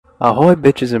Ahoy,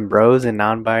 bitches and bros and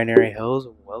non-binary hills.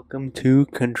 Welcome to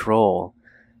Control.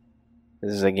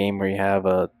 This is a game where you have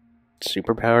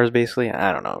superpowers, basically.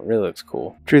 I don't know. It really looks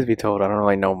cool. Truth be told, I don't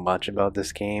really know much about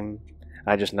this game.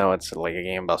 I just know it's like a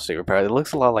game about superpowers. It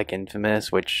looks a lot like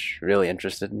Infamous, which really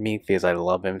interested me because I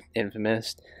love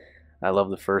Infamous. I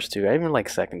love the first two. I even like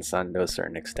Second Son to a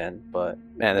certain extent. But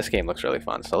man, this game looks really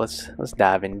fun. So let's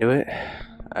dive into it.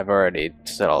 I've already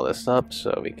set all this up,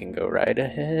 so we can go right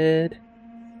ahead.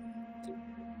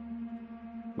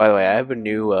 By the way, I have a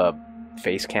new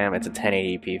face cam. It's a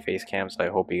 1080p face cam, so I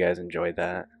hope you guys enjoyed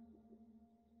that.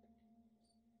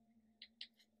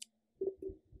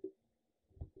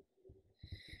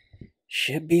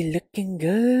 Should be looking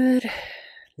good.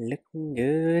 Looking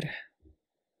good.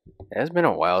 It has been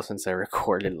a while since I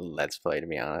recorded Let's Play, to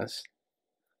be honest.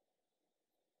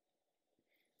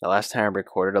 The last time I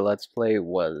recorded a Let's Play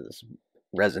was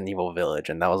Resident Evil Village,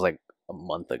 and that was like a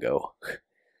month ago.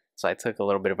 So I took a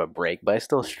little bit of a break, but I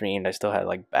still streamed. I still had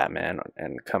like Batman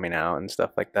and coming out and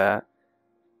stuff like that.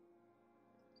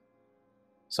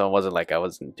 So it wasn't like I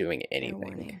wasn't doing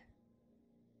anything.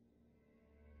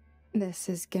 This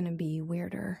is gonna be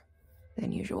weirder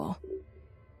than usual.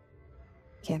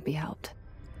 Can't be helped.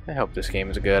 I hope this game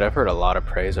is good. I've heard a lot of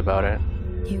praise about it.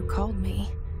 You called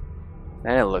me.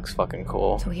 And it looks fucking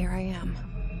cool. So here I am.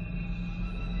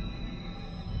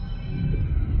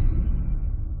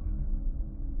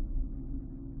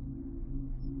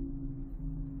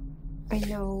 I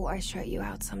know I shut you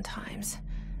out sometimes.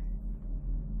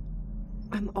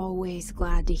 I'm always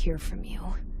glad to hear from you.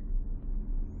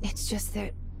 It's just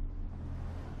that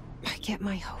I get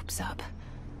my hopes up.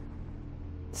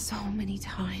 So many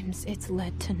times it's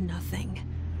led to nothing.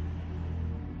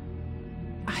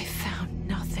 I found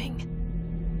nothing.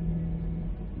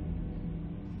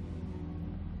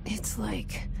 It's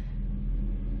like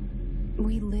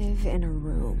we live in a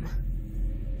room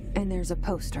and there's a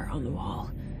poster on the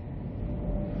wall.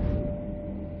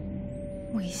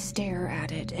 We stare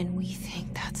at it and we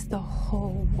think that's the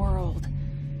whole world.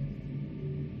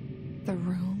 The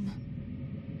room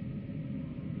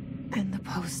and the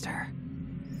poster.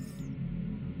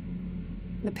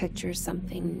 The picture's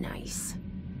something nice.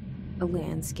 A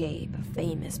landscape, a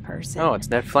famous person. Oh, it's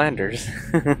Ned Flanders.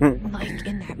 Like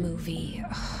in that movie.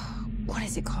 What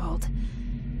is it called?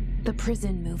 The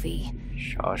prison movie.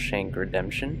 Shawshank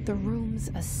Redemption. The room's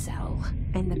a cell,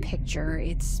 and the picture,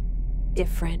 it's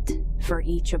different for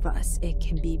each of us. It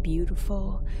can be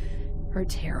beautiful or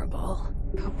terrible,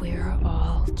 but we're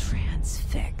all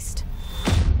transfixed.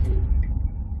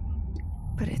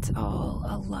 But it's all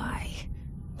a lie.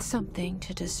 Something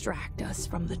to distract us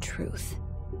from the truth.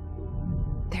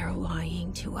 They're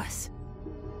lying to us.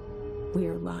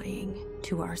 We're lying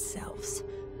to ourselves.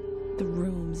 The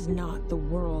room's not the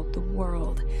world. The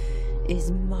world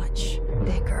is much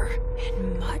bigger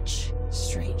and much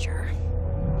stranger.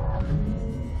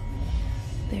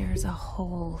 There's a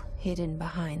hole hidden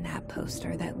behind that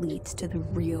poster that leads to the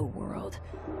real world.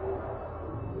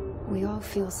 We all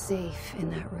feel safe in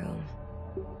that room.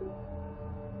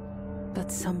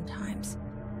 But sometimes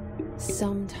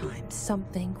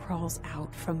something crawls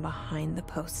out from behind the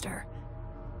poster.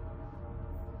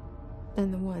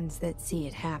 And the ones that see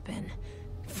it happen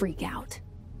freak out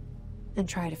and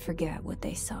try to forget what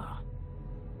they saw.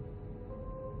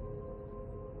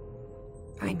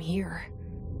 I'm here.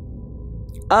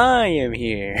 I am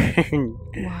here.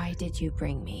 Why did you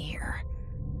bring me here?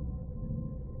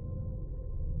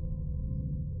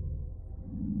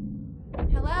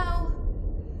 Hello?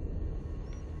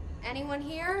 Anyone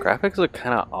here? Graphics look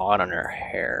kind of odd on her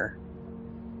hair.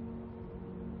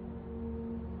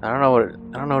 I don't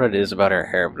know what it is about her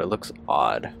hair, but it looks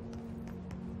odd. I'm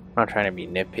not trying to be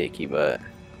nitpicky, but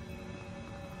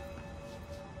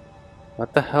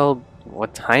what the hell?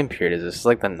 What time period is this? Is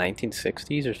like the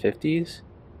 1960s or 50s?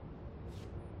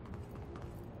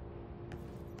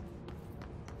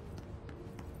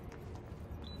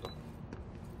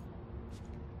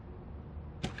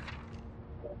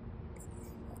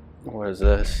 What is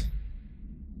this?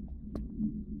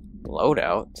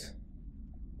 Loadout?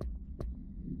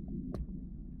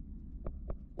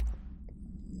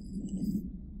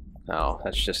 Oh,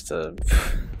 that's just a...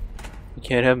 You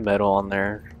can't have metal on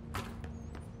there.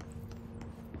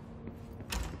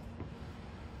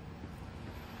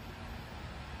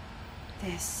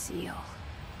 This seal.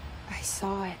 I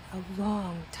saw it a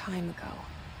long time ago.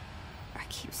 I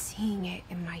keep seeing it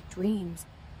in my dreams.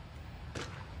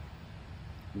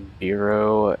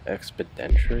 Bureau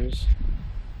Expenditures.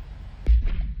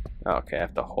 Okay, I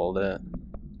have to hold it.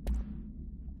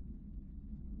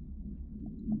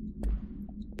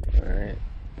 Alright.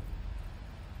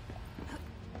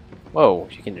 Whoa,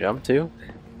 she can jump too?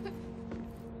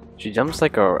 She jumps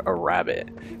like a rabbit.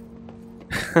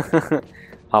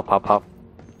 Hop, hop, hop.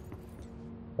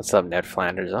 What's up, Ned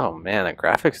Flanders? Oh man, the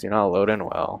graphics do not load in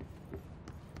well.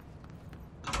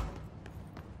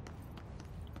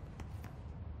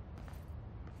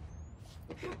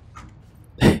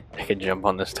 I could jump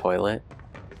on this toilet.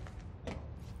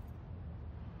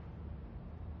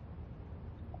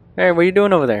 Hey, what are you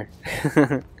doing over there?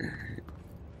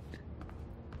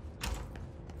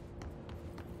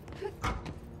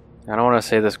 I don't want to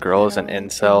say this girl is an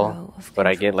incel, but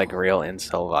I get like real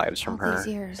incel vibes from her. All these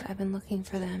years I've been looking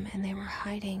for them and they were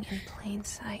hiding in plain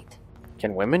sight.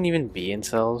 Can women even be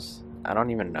incels? I don't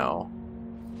even know.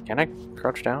 Can I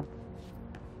crouch down?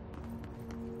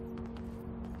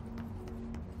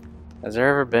 Has there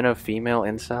ever been a female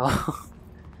incel?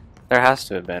 There has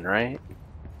to have been, right?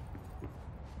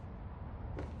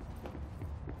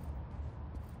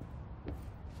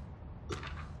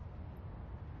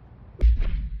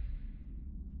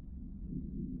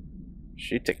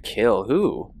 Shoot to kill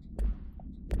who?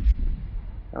 I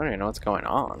don't even know what's going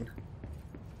on.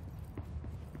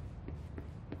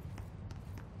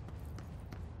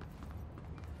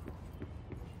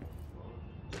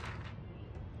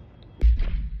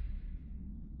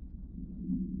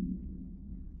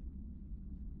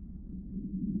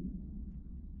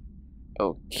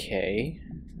 Okay.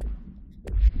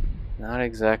 Not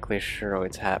exactly sure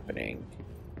what's happening.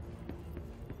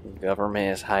 The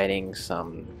government is hiding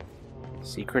some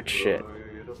secret shit.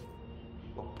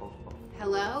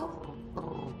 Hello?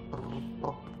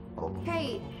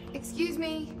 Hey, excuse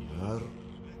me.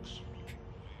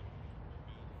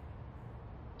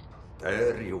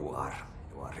 There you are.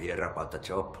 You are here about the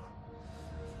job.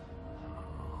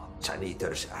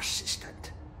 Janitor's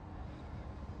assistant.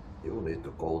 You need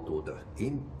to go to the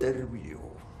interview.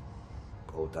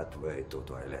 Go that way to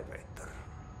the elevator.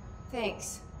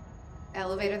 Thanks.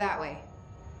 Elevator that way.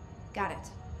 Got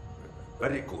it.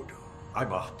 Very good.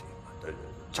 I'm Ahti, the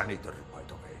janitor, by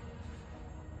the way.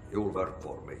 You'll work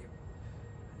for me.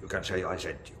 You can say I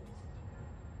sent you.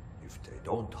 If they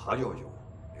don't hire you,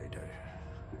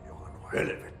 you are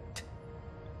relevant.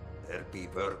 There be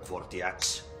work for the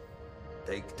axe.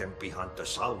 Take them behind the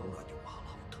sauna, you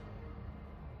out.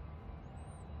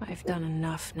 I've done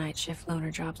enough night shift loner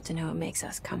jobs to know it makes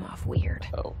us come off weird.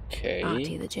 Okay.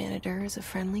 Auntie the janitor is a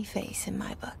friendly face in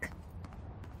my book.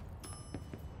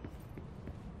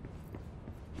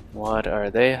 What are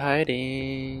they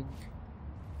hiding?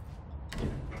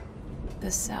 The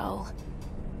cell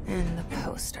and the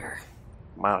poster.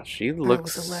 Wow, she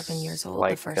looks I was 11 years old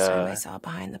like, the first time I saw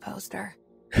behind the poster.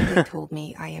 They told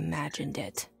me I imagined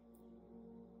it.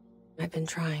 I've been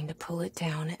trying to pull it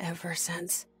down ever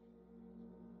since.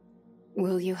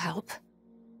 Will you help?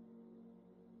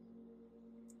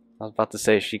 I was about to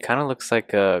say, she kind of looks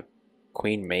like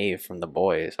Queen Maeve from The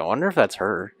Boys. I wonder if that's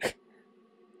her.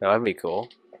 That'd be cool.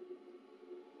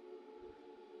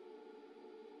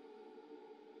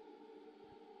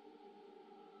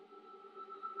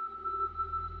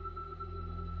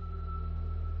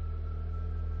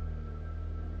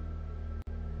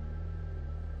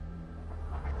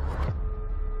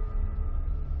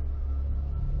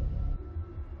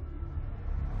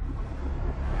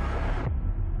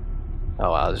 Oh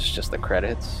wow, this is just the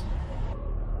credits.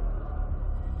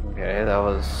 Okay, that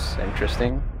was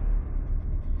interesting.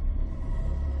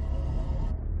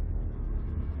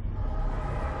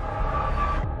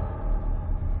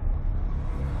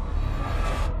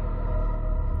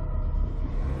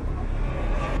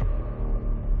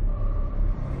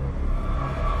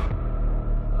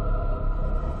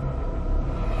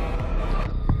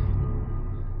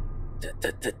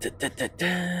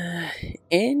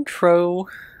 Intro.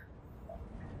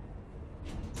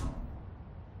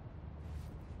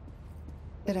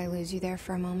 Did I lose you there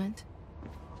for a moment?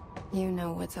 You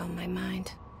know what's on my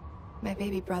mind. My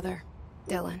baby brother,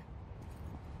 Dylan.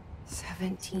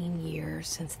 17 years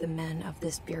since the men of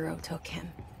this bureau took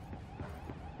him.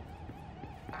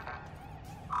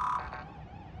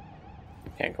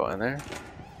 Can't go in there.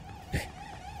 I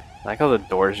like how the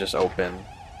doors just open.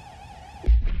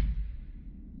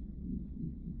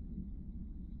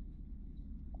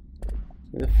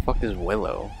 Who the fuck is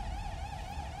Willow?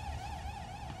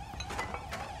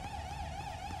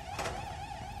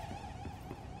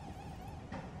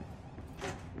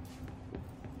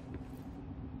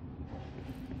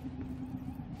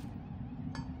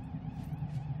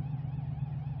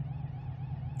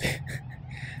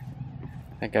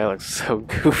 That guy looks so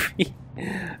goofy.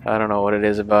 I don't know what it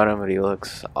is about him, but he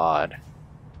looks odd.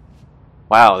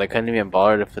 Wow, they couldn't even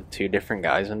bother to put two different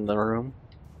guys in the room.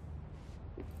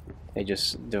 They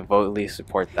just devotedly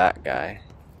support that guy.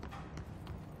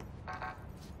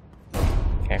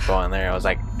 Can't go in there. I was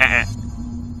like, eh.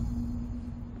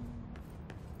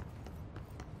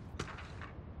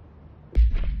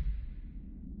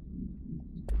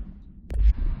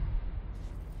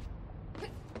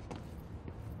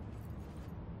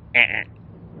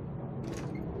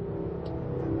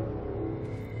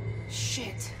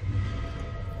 Shit.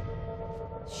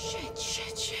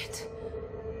 Shit.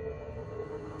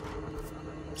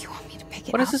 You want me to pick it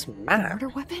up? What is this map? Murder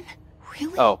weapon?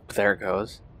 Really? Oh, there it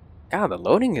goes. God, the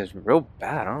loading is real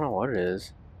bad. I don't know what it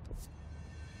is.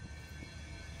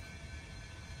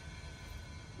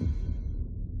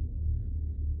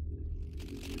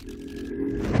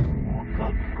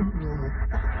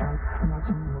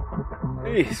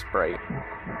 Hey, Sprite.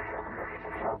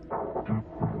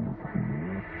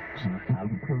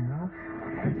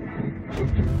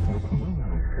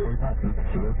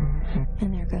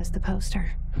 And there goes the poster.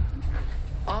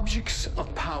 Objects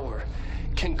of power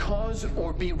can cause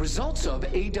or be results of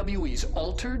AWE's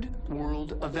altered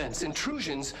world events,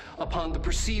 intrusions upon the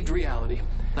perceived reality.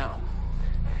 Now,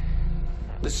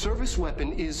 the service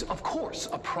weapon is, of course,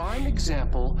 a prime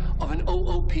example of an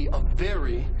OOP, a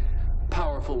very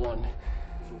powerful one.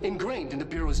 Ingrained in the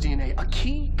Bureau's DNA, a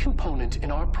key component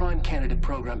in our prime candidate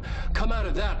program. Come out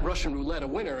of that Russian roulette a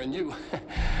winner and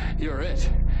you're it.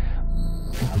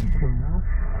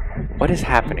 What is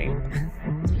happening?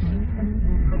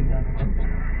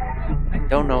 I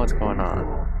don't know what's going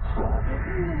on.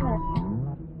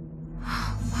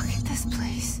 Look at this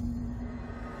place.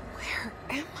 Where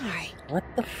am I? What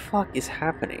the fuck is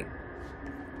happening?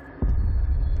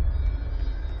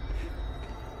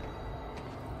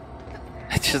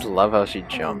 I just love how she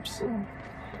jumps.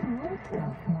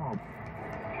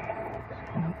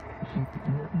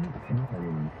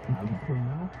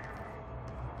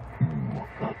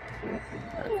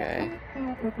 Okay.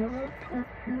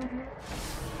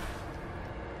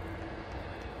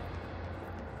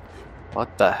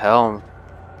 What the hell?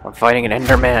 I'm fighting an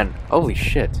Enderman. Holy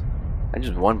shit. I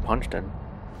just one-punched him.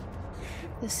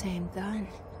 The same gun.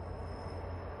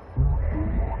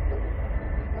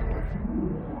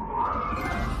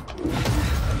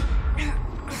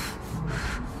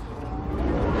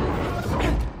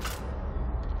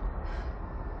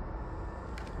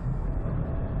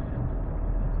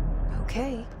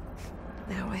 Okay,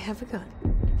 now I have a gun.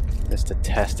 Just to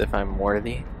test if I'm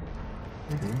worthy.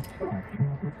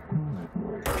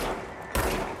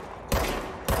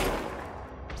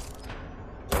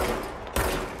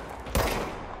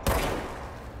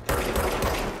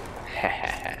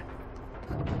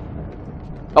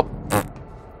 Oh,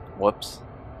 whoops.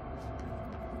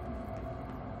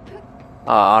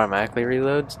 Automatically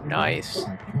reloads? Nice.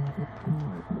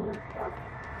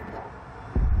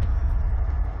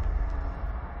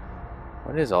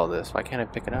 What is all this? Why can't I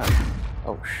pick it up?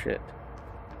 Oh shit.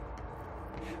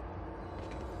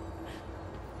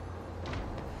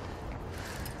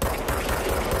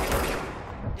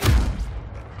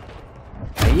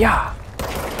 Yeah.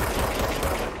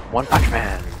 One Punch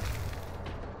Man.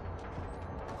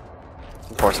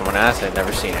 Of course, someone asked. I've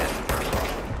never seen it.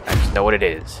 I just know what it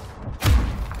is.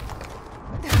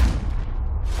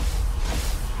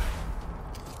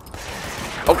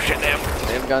 Oh shit! They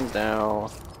have guns now.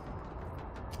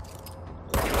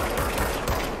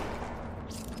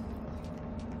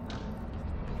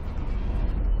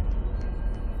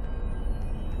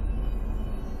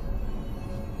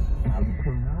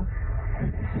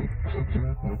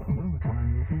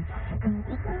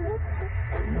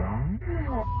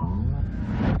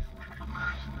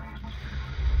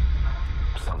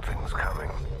 Something's coming.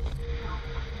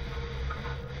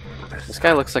 This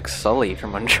guy looks like Sully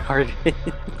from Uncharted.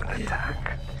 An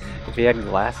attack. If he had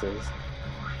glasses.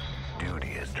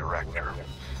 Duty as director.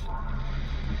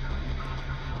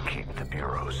 Keep the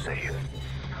Bureau safe.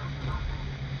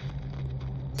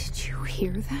 Did you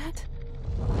hear that?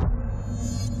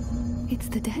 It's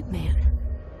the dead man.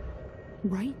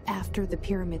 Right after the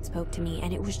pyramid spoke to me,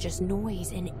 and it was just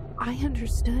noise, and I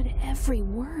understood every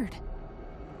word.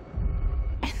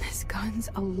 And this gun's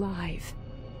alive.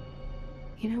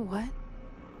 You know what?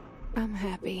 I'm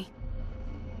happy.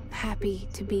 Happy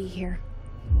to be here.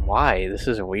 Why? This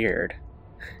is weird.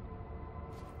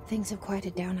 Things have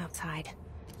quieted down outside.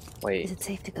 Wait. Is it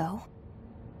safe to go?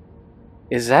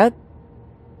 Is that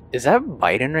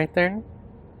Biden right there?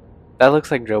 That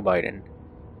looks like Joe Biden.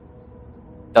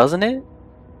 Doesn't it?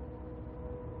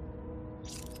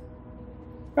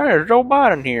 There's Joe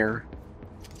Biden here.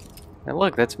 And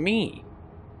look, that's me.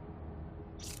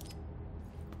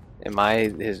 Am I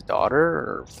his daughter,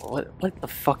 or what? What the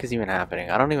fuck is even happening?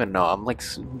 I don't even know. I'm like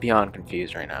beyond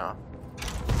confused right now.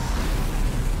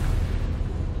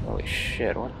 Holy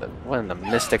shit! What in the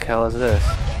mystic hell is this?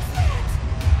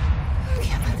 You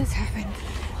can't let this happen.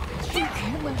 You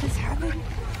can't let this happen.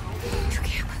 You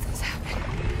can't let this happen.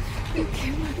 You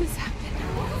can't let this happen.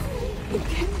 You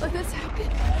can't let this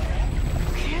happen.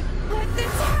 You can't let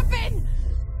this happen.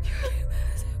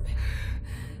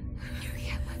 You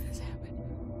can't let this happen.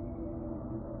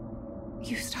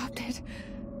 You stopped it.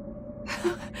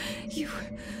 You.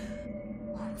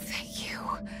 Oh, thank you.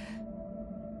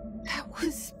 That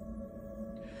was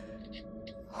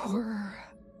horror.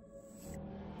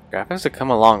 Graphics have come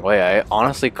a long way. I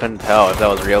honestly couldn't tell if that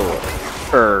was real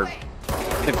or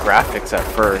the graphics at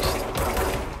first.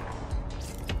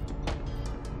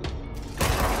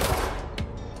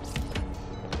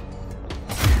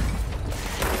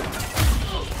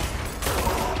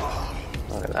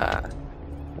 Look at that.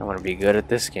 I want to be good at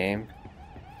this game.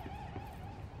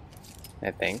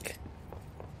 I think.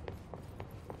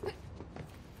 The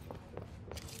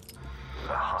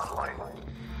hotline.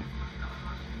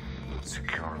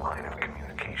 Secure line of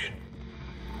communication.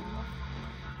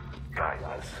 Guide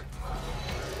us.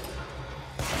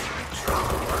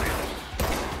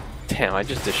 Damn, I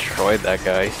just destroyed that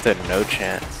guy. He stood no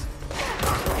chance.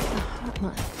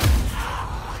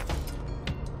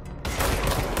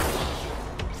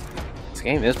 This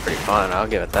game is pretty fun, I'll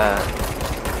give it that.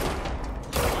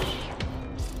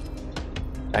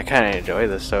 I kind of enjoy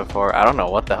this so far. I don't know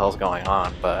what the hell's going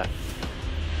on, but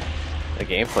the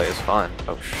gameplay is fun.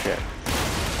 Oh shit.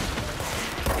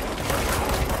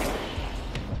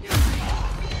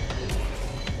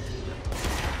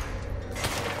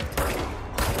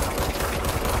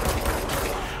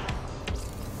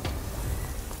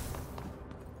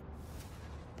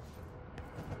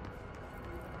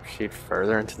 Proceed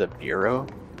further into the bureau.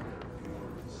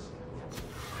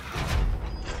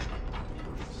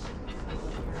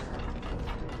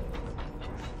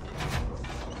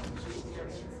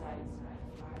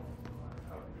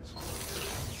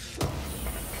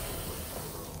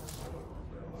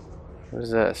 What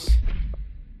is this?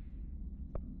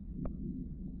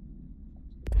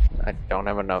 I don't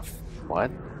have enough.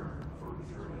 What?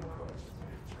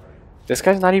 This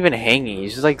guy's not even hanging.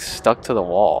 He's just like stuck to the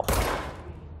wall.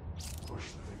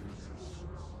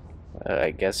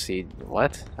 I guess he...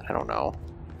 What? I don't know.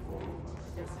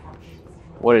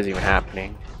 What is even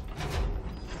happening?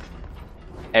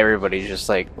 Everybody's just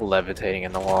like levitating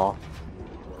in the wall.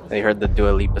 They heard the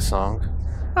Dua Lipa song.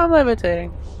 I'm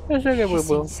levitating.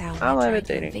 I'm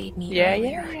levitating. Yeah.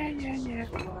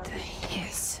 The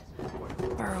hiss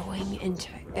burrowing into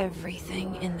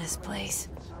everything in this place.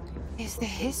 Is the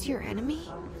hiss your enemy?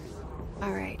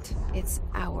 Alright, it's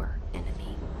our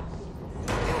enemy.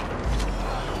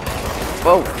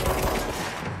 Whoa!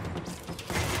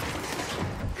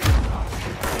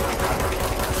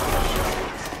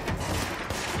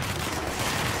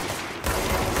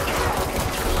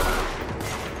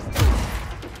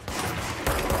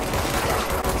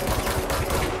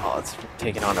 Oh, it's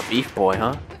taking on a beef boy,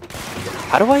 huh?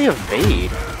 How do I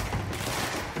evade?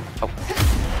 Oh.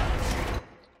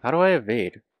 How do I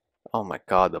evade? Oh my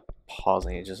god, the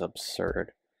pausing is just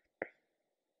absurd.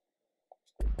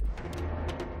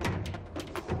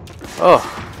 Oh.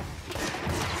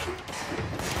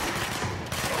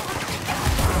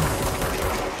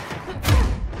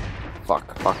 Fuck.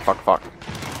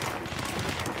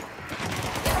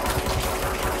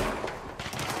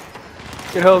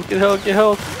 Get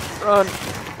help. Run.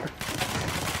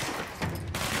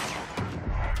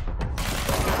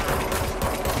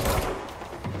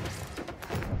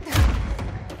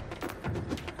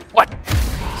 What?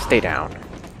 Stay down,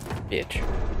 bitch.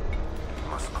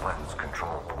 Must cleanse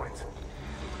control points.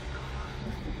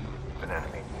 An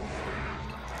enemy.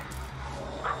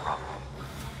 Corrupt.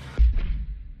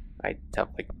 I have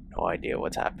like no idea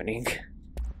what's happening.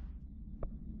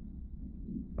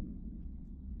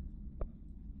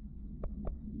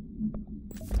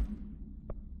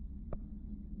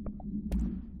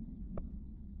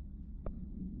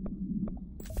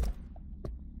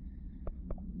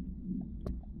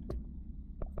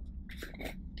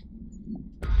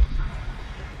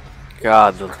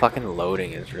 God, the fucking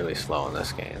loading is really slow in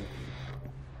this game.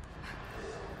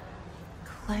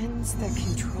 Cleanse the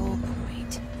control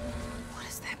point. What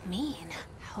does that mean?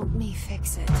 Help me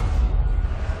fix it.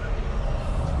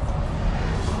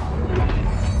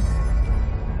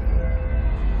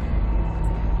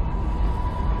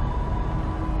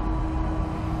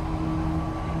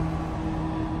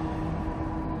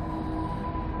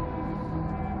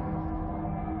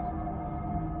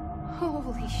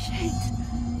 Holy shit.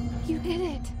 You did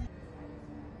it.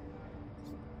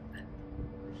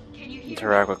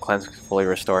 Interact with cleanse, fully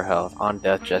restore health. On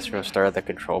death, just restore the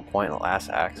control point. Last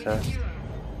access.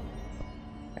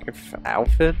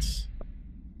 Outfits?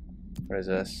 What is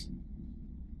this?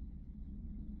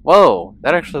 Whoa!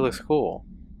 That actually looks cool.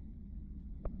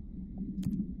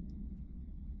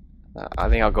 I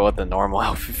think I'll go with the normal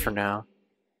outfit for now.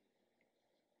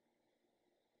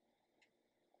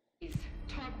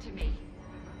 Talk to me.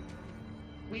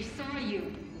 We saw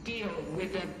you deal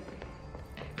with the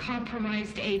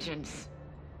compromised agents.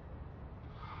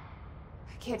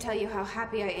 I can't tell you how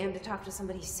happy I am to talk to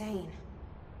somebody sane.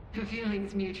 The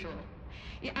feeling's mutual.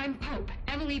 Yeah, I'm Pope,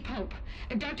 Emily Pope,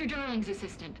 Dr. Darling's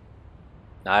assistant.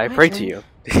 I pray to you.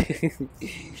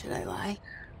 Should I lie?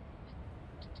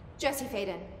 Jesse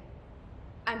Faden.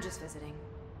 I'm just visiting.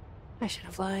 I should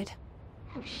have lied.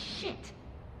 Oh shit!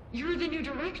 You're the new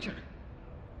director.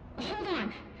 Hold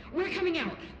on, we're coming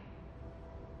out.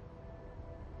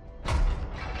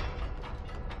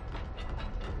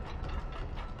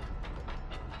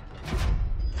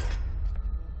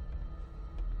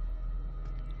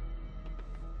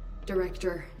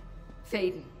 Director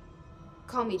Faden.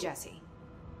 Call me Jesse.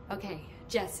 Okay,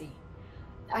 Jesse.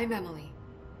 I'm Emily.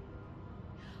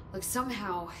 Look,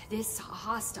 somehow this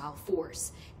hostile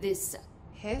force, this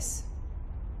Hiss?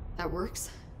 that works.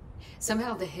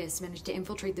 Somehow the hiss managed to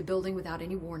infiltrate the building without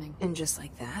any warning. And just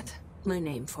like that, my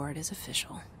name for it is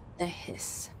official. The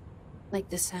hiss. Like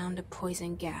the sound of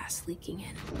poison gas leaking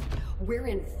in. We're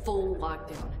in full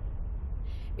lockdown.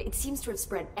 It seems to have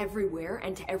spread everywhere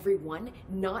and to everyone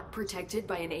not protected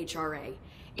by an HRA.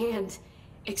 And,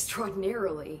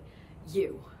 extraordinarily,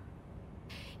 you.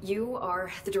 You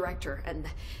are the director, and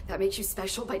that makes you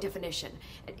special by definition.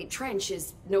 Trench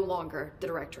is no longer the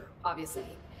director, obviously.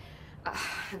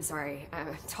 I'm sorry,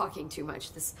 I'm talking too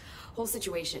much. This whole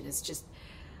situation is just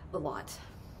a lot.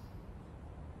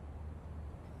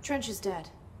 Trench is dead.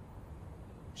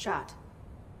 Shot.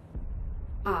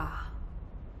 Ah.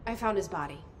 I found his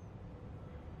body.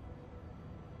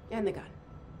 And the gun.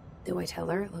 Do I tell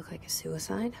her it looked like a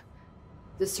suicide?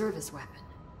 The service weapon.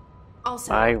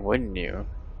 Also, Why wouldn't you?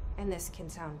 and this can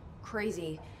sound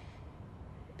crazy,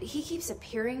 but he keeps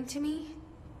appearing to me.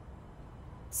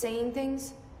 Saying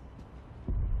things.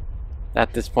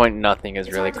 At this point, nothing is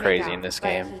It's really hard to make crazy out, in this but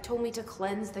game. He told me to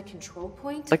cleanse the control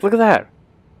point. Like, look at that.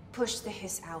 Push the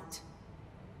hiss out.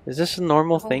 Is this a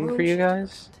normal The whole thing room for you shook.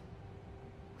 guys?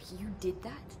 You did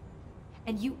that?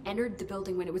 And you entered the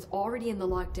building when it was already in the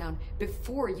lockdown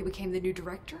before you became the new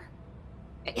director?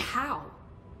 How?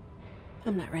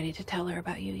 I'm not ready to tell her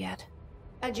about you yet.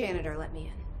 A janitor let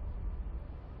me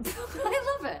in.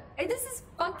 I love it. This is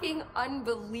fucking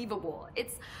unbelievable.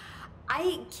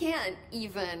 I can't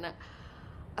even...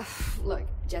 Look,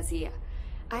 Jesse,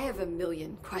 I have a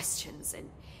million questions, and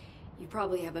you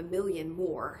probably have a million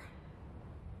more.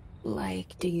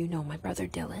 Like, do you know my brother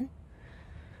Dylan?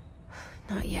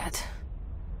 Not yet.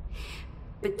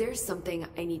 But there's something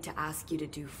I need to ask you to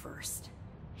do first.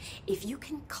 If you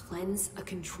can cleanse a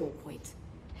control point,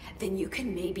 then you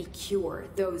can maybe cure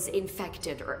those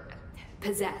infected or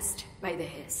possessed by the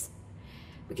hiss.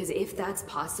 Because if that's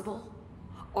possible,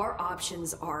 our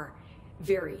options are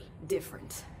very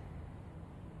different.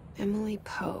 Emily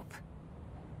Pope.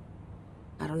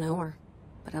 I don't know her,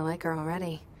 but I like her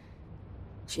already.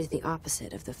 She's the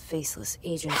opposite of the faceless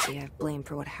agency I've blamed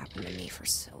for what happened to me for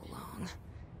so long.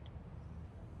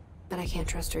 But I can't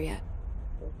trust her yet.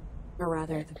 Or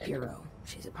rather, the bureau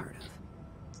she's a part of.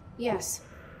 Yes.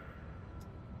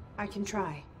 I can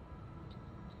try.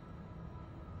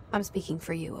 I'm speaking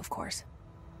for you, of course.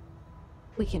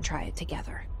 We can try it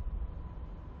together.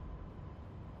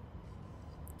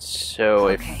 So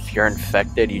Okay. if you're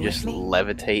infected, you just Me?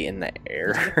 levitate in the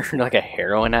air like a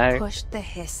heroin addict. Push the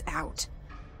hiss out.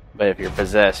 But if you're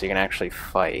possessed, you can actually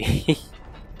fight.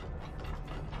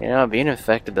 You know, being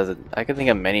infected doesn't... I can think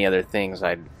of many other things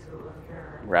I'd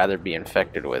rather be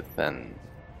infected with than...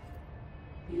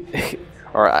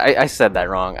 or I said that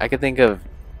wrong. I could think of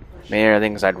many other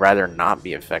things I'd rather not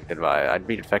be affected by. I'd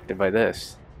be affected by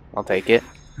this. I'll take it.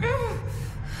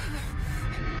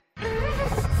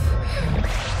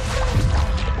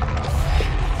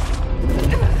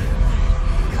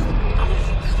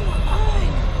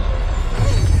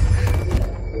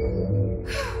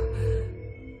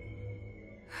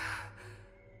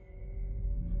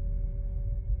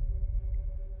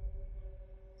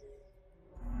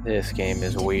 This game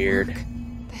is weird.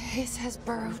 The hiss has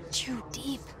burrowed too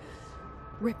deep.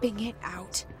 Ripping it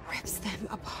out rips them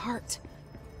apart.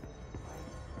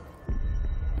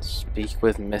 Speak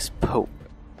with Miss Pope.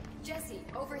 Jesse,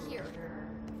 over here.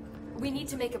 We need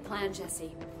to make a plan,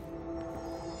 Jesse.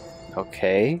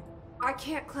 Okay. I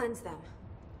can't cleanse them.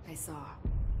 I saw.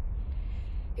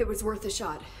 It was worth a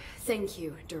shot. Thank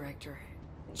you, Director.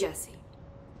 Jesse.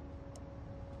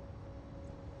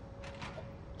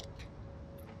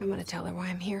 I'm gonna tell her why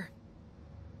I'm here.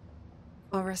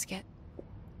 I'll risk it.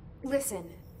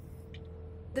 Listen,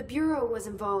 the Bureau was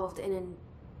involved in an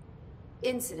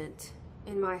incident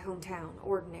in my hometown,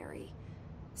 Ordinary,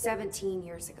 17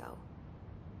 years ago.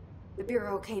 The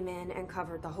Bureau came in and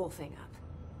covered the whole thing up.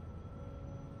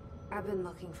 I've been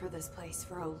looking for this place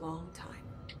for a long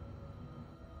time.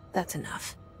 That's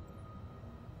enough.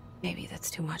 Maybe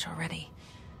that's too much already.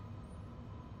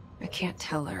 I can't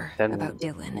tell her Then about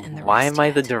Dylan and the why rest am I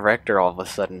the yet. director all of a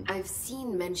sudden? I've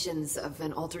seen mentions of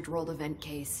an Altered World event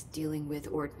case dealing with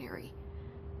Ordinary.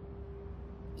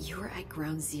 You were at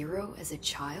Ground Zero as a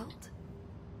child?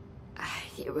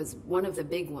 It was one of the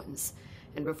big ones,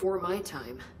 and before my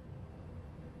time.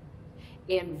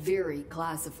 And very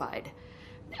classified.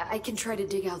 I can try to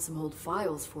dig out some old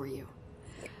files for you.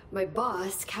 My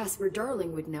boss, Casper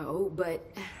Darling, would know, but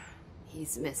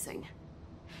he's missing.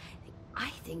 I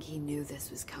think he knew this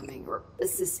was coming, or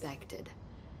suspected.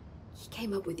 He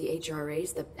came up with the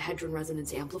HRAs, the Hadron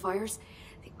Resonance Amplifiers.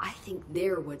 I think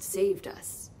they're what saved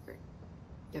us. Or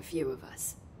a few of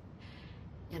us.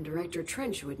 And Director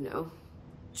Trench would know.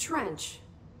 Trench,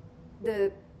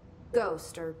 the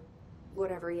ghost, or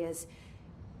whatever he is,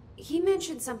 he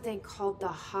mentioned something called the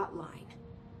Hotline.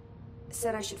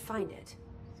 Said I should find it.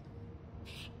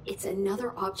 It's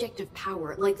another object of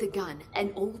power, like the gun,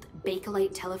 an old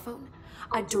Bakelite telephone.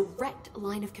 A direct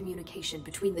line of communication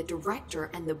between the director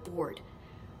and the board.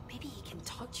 Maybe he can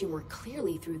talk to you more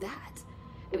clearly through that.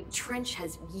 I mean, Trench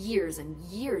has years and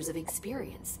years of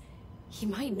experience. He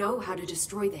might know how to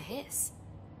destroy the hiss.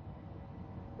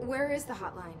 Where is the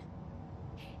hotline?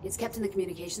 It's kept in the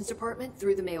communications department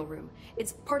through the mailroom.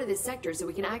 It's part of this sector, so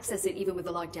we can access it even with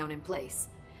the lockdown in place.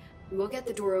 We'll get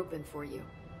the door open for you.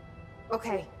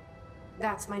 Okay,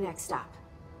 that's my next stop.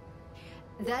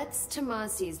 That's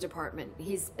Tomasi's department.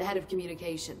 He's the head of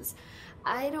communications.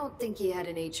 I don't think he had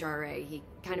an HRA. He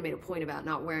kind of made a point about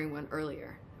not wearing one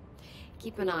earlier.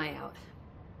 Keep an eye out.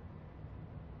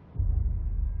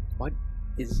 What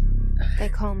is... They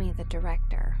call me the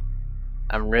director.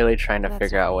 I'm really trying to That's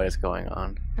figure out right. what is going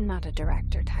on. I'm not a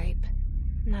director type.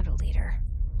 I'm not a leader.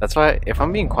 That's why, if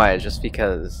I'm being quiet, it's just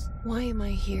because Why am I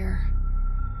here?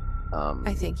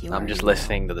 I think you I'm just already know.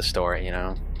 listening to the story, you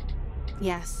know?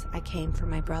 Yes, I came for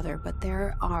my brother, but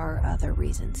there are other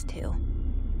reasons too.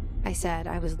 I said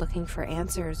I was looking for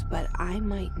answers, but I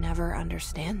might never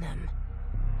understand them.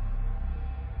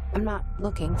 I'm not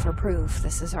looking for proof.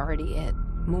 This is already it.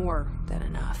 More than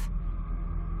enough.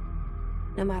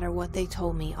 No matter what they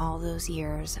told me all those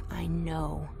years, I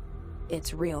know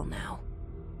it's real now.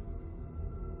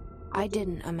 I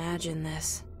didn't imagine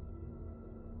this.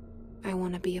 I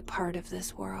want to be a part of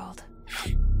this world.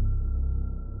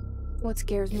 What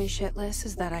scares me shitless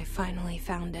is that I finally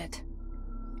found it.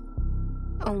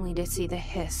 Only to see the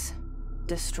hiss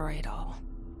destroy it all.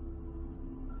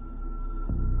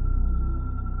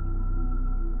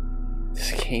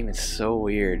 This game is so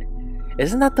weird.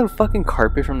 Isn't that the fucking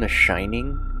carpet from The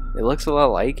Shining? It looks a lot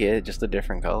like it, just a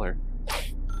different color.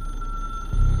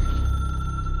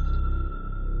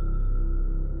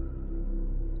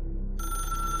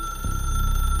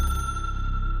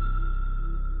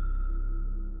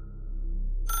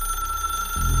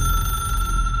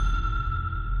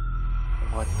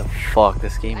 What the fuck?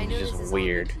 This game I know is this just is all new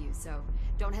weird. to you, so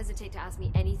don't hesitate to ask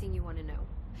me anything you want to know.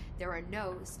 There are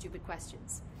no stupid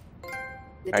questions.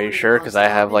 The Are you door to sure? the 'Cause I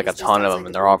have, like, a is just ton of outside them, the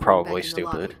and they're all door back probably in the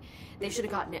lobby. stupid. They should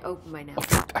have gotten it open by now.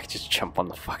 Oh, I just jump on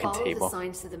the fucking Follow table. the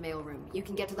signs to the mailroom. You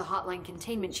can get to the hotline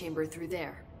containment chamber through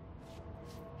there.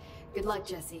 Good luck,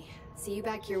 Jesse. See you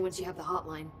back here once you have the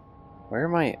hotline. Where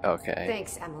am I? Okay.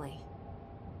 Thanks, Emily.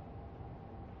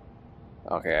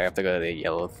 Okay, I have to go to the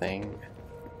yellow thing.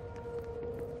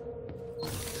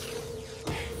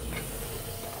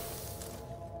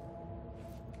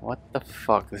 What the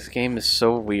fuck? This game is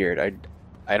so weird.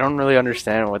 I don't really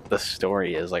understand what the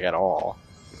story is, like, at all.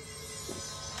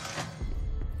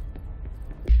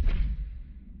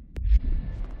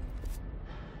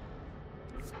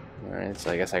 Alright,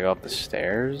 so I guess I go up the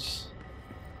stairs.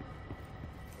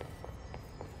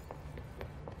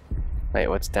 Wait,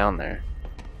 what's down there?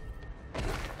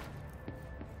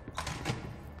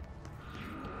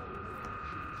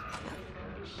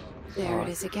 There it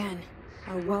is again.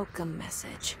 A welcome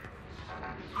message.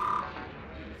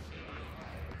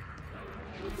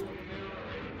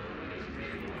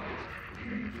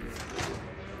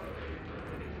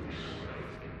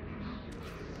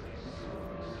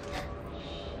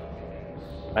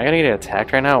 Am I gonna get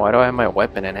attacked right now? Why do I have my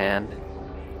weapon in hand?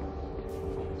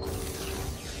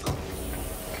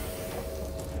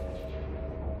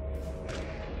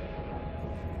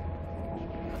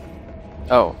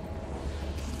 Oh.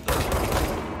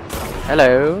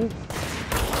 Hello.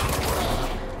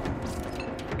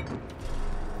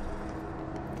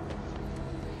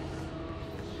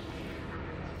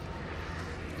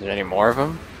 Is there any more of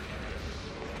them?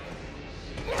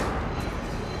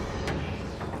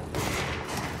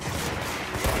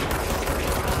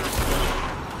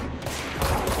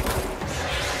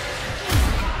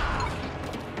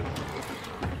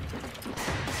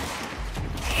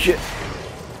 Shit.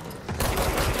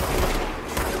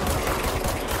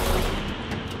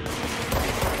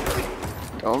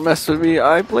 Don't mess with me,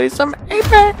 I play some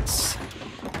Apex!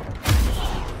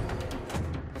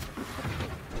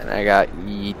 And I got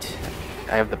yeet.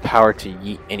 I have the power to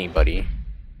yeet anybody.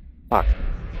 Fuck.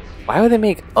 Why would they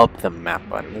make up the map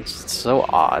button? It's so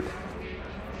odd.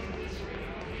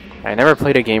 I never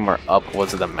played a game where up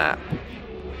was the map.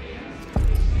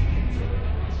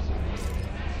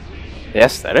 The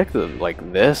aesthetic of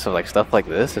like this, of like stuff like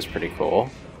this, is pretty cool.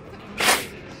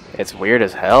 It's weird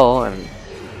as hell, and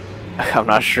I'm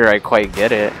not sure I quite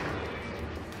get it.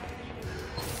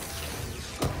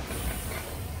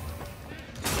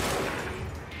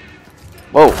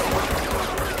 Whoa!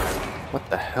 What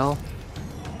the hell?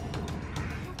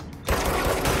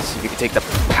 Let's see if you can take the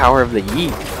power of the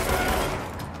yeet.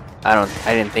 I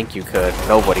didn't think you could.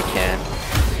 Nobody can.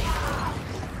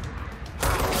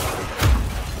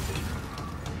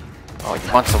 Oh,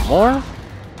 you want some more?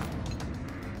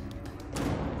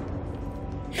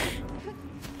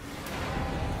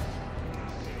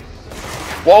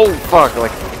 Whoa, fuck,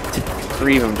 like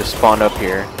 3 of them just spawned up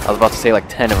here. I was about to say like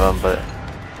 10 of them, but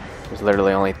there's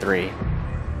literally only 3.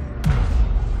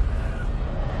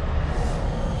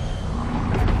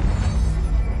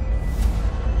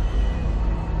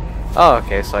 Oh,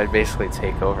 okay, so I'd basically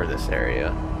take over this area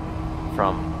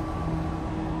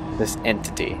from this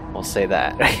entity. We'll say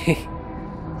that.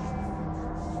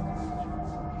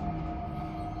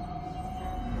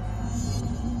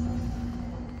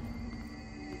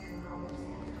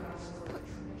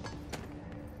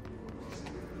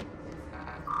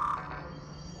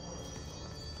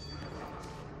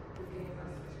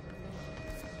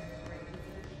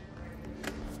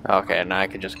 Okay, now I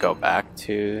can just go back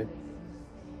to...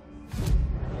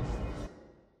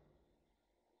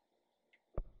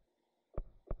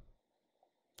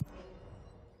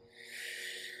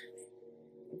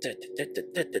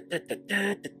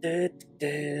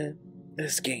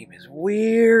 This game is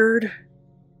weird.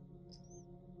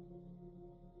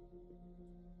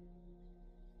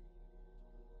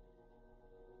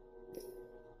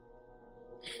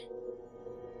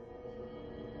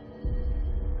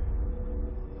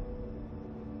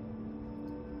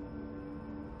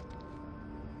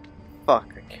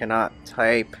 Fuck, I cannot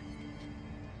type.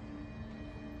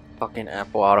 Fucking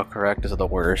Apple autocorrect is the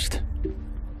worst.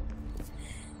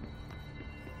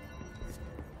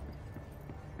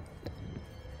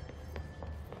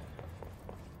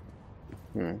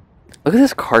 Look at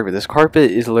this carpet. This carpet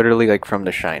is literally like from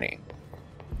The Shining.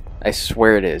 I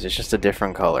swear it is. It's just a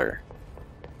different color.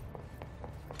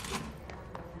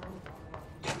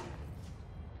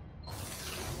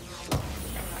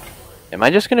 Am I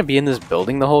just gonna be in this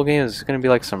building the whole game? Is this gonna be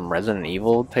like some Resident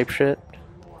Evil type shit?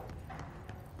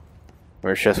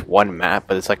 Where it's just one map,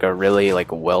 but it's like a really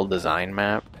like well-designed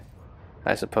map,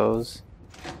 I suppose.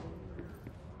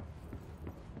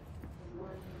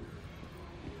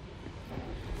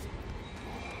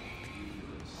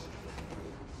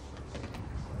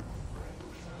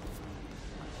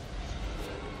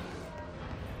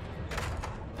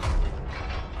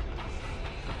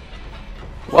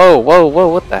 Whoa, whoa, whoa,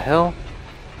 what the hell?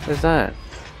 What is that?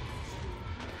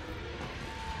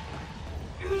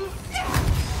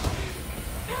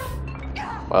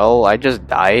 Well, I just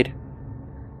died.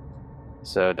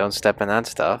 So don't step in that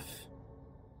stuff.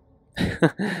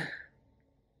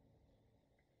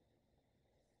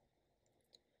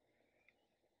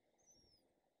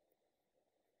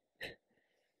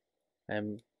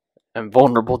 I'm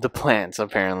vulnerable to plants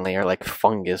apparently, or like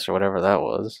fungus or whatever that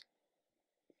was.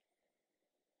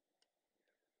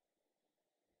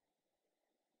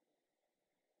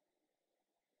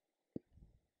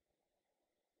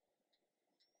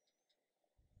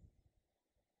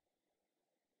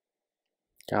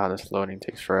 God, this loading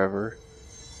takes forever.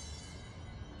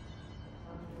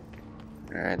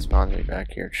 Alright, spawns me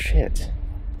back here. Shit.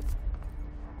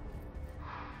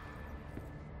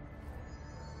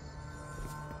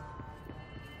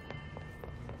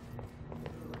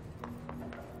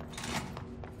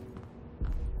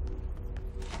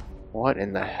 What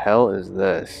in the hell is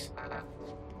this?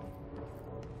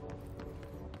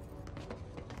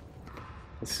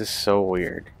 This is so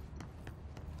weird.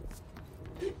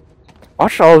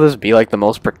 Watch all this be like the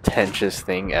most pretentious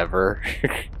thing ever.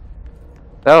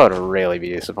 That would really be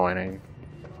disappointing.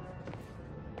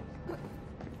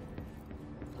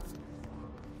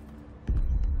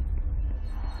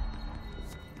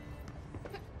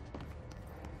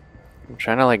 I'm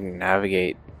trying to like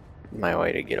navigate my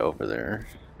way to get over there.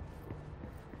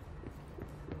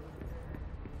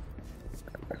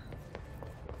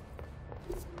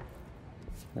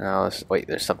 Now let's wait,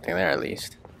 there's something there at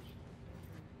least.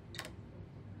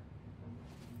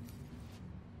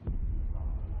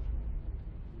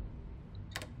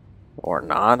 Or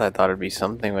not, I thought it'd be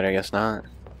something, but I guess not.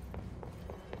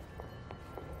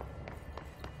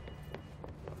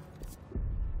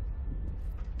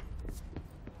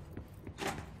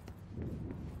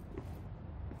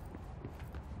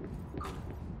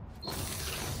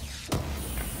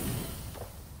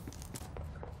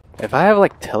 If I have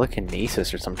like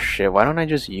telekinesis or some shit, why don't I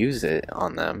just use it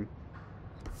on them?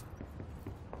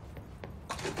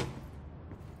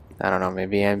 I don't know,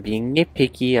 maybe I'm being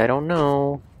nitpicky, I don't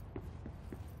know.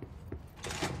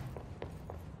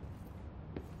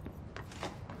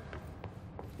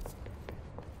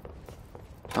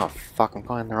 Oh fuck, I'm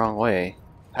going the wrong way.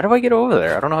 How do I get over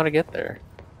there? I don't know how to get there.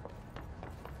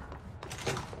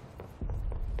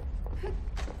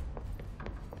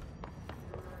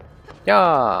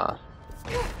 Yeah.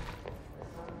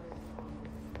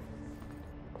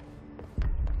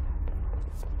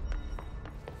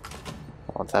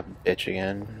 What's that bitch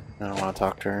again? I don't want to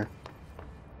talk to her.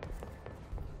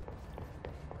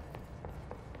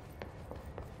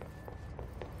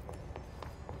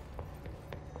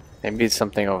 Maybe it's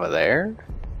something over there?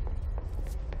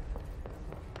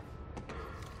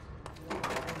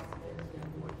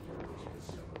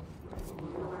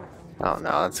 Oh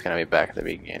no, that's gonna be back at the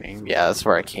beginning. Yeah, that's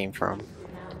where I came from.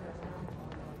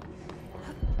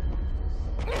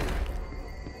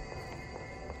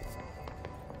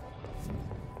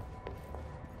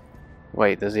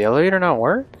 Wait, does the elevator not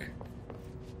work?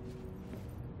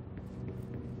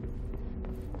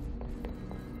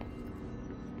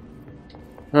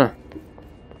 Huh.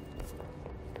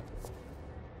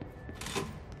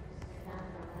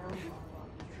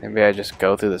 Maybe I just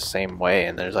go through the same way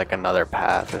and there's like another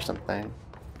path or something.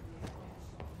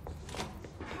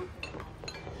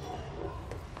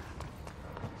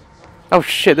 Oh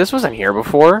shit, this wasn't here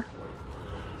before.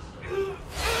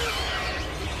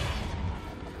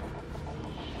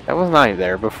 That was not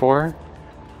there before.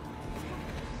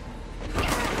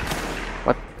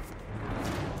 What?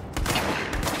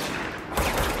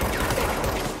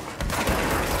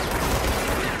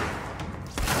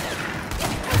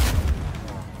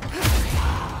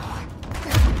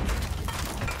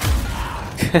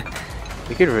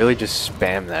 You could really just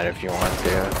spam that if you want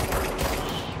to.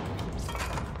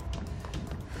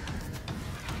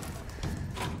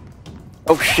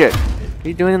 Oh shit! What are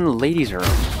you doing in the ladies' room,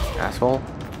 asshole?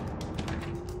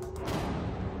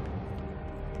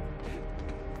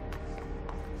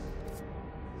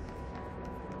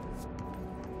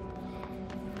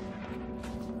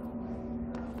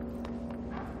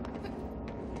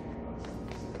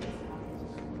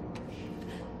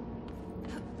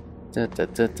 Da, da,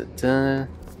 da, da, da.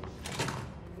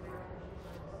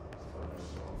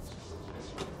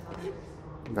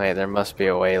 Wait, there must be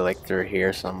a way like through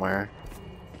here somewhere.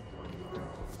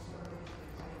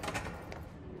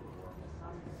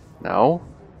 No?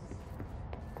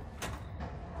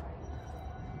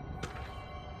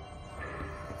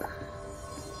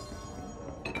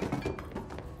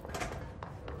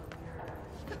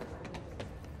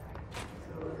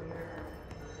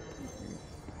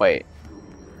 Wait.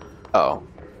 Oh.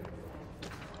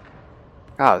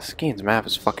 God, this game's map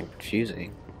is fucking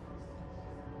confusing.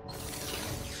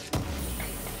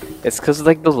 It's cause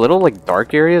like those little like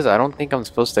dark areas, I don't think I'm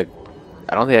supposed to,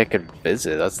 I don't think I could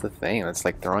visit, that's the thing, that's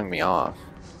like throwing me off.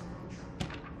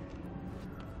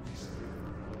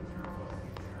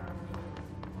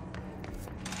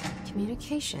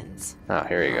 Communications. Oh,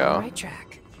 here we We're on go. the right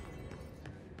track.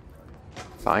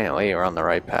 Finally, we're on the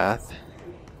right path.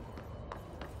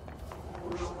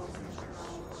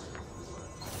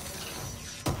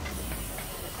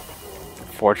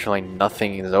 Fortunately,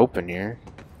 nothing is open here.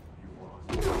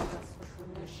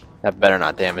 That better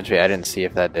not damage me. I didn't see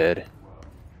if that did.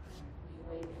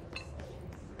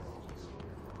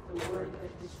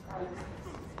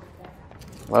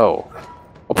 Whoa.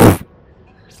 Oh, pff.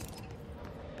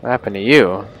 What happened to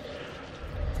you?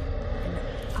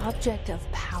 Object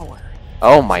of power.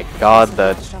 Oh my god,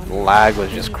 the lag was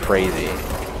just crazy.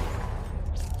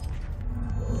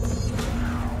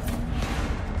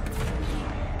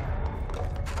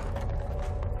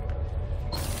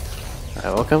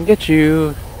 I will come get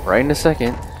you right in a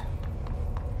second.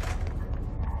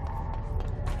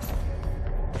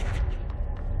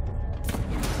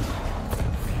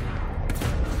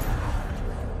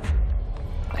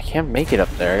 I can't make it up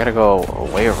there. I gotta go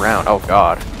way around. Oh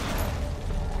god.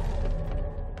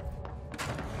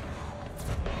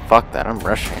 Fuck that, I'm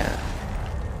rushing it.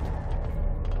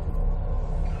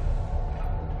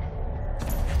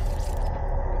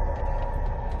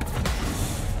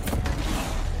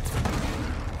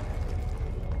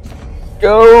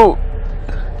 Go!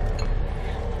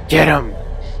 Get him!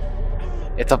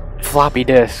 It's a floppy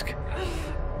disk.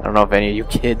 I don't know if any of you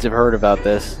kids have heard about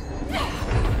this.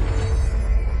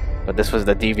 But this was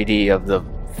the DVD of the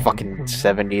fucking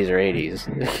 70s or 80s.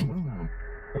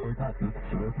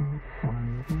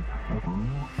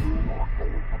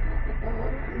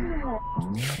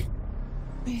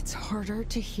 It's harder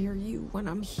to hear you when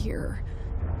I'm here.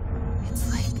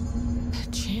 It's like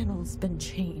the channel's been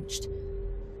changed.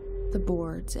 The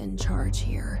board's in charge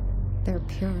here. They're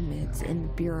pyramids in the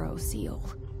Bureau seal.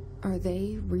 Are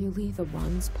they really the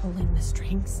ones pulling the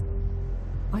strings?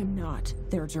 I'm not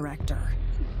their director.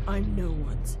 I'm no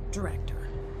one's director.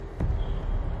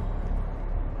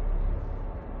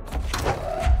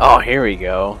 Oh, here we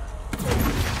go.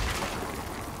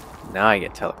 Now I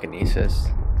get telekinesis.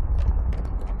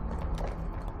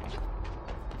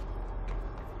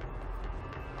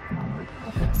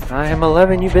 I am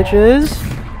 11, you bitches!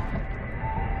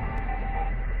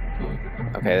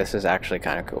 Okay, this is actually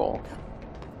kind of cool.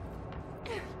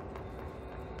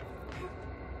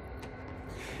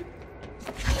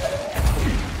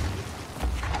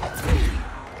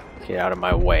 Get out of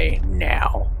my way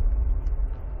now.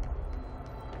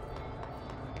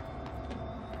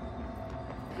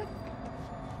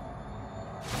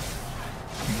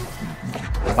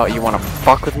 Oh, you wanna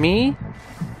fuck with me?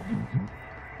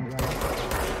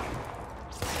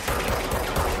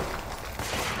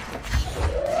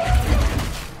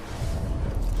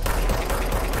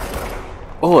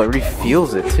 Oh, it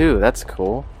refills it too. That's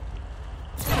cool.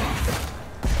 You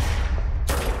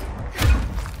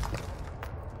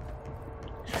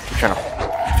trying to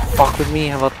fuck with me?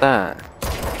 How about that?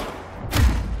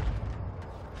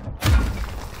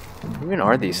 What even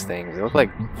are these things? They look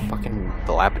like fucking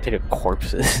dilapidated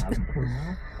corpses.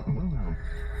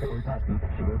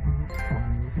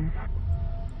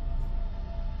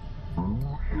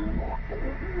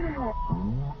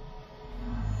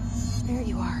 There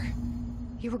you are.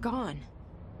 You were gone.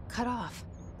 Cut off.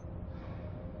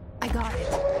 I got it.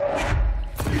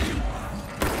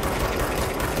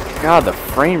 God, the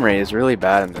frame rate is really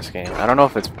bad in this game. I don't know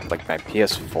if it's like my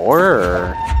PS4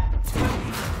 or...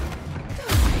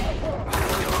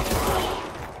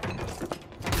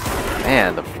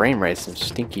 Man, the frame rate's some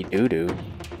stinky doo-doo.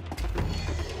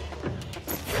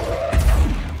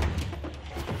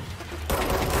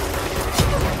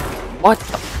 What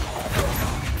the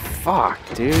fuck,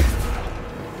 dude?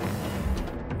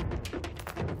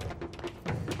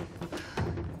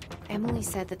 Emily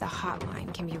said that the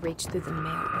hotline can be reached through the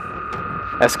mail.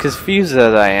 As confused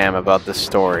as I am about this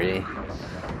story,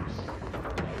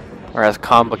 or as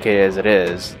complicated as it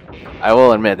is, I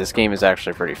will admit this game is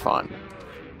actually pretty fun.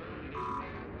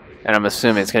 And I'm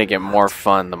assuming it's going to get more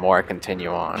fun the more I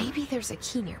continue on. Maybe there's a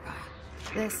key nearby.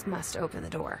 This must open the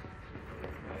door.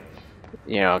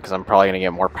 You know, because I'm probably going to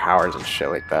get more powers and shit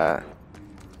like that.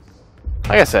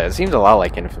 Like I said, it seems a lot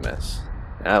like Infamous.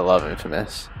 And I love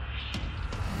Infamous.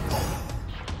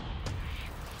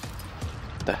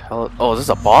 The hell? Oh, is this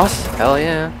a boss? Hell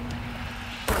yeah.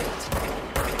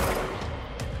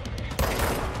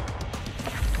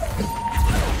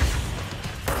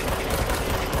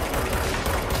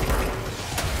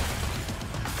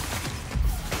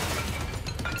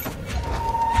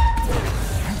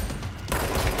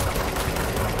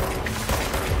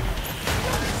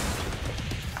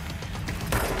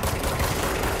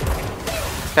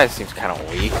 This guy seems kind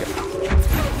of weak.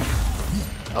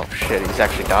 Oh shit, he's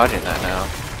actually dodging that now.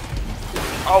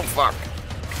 Oh fuck.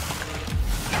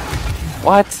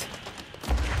 What?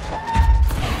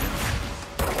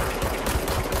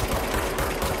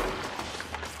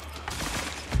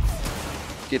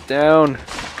 Get down.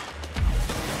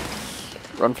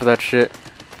 Run for that shit.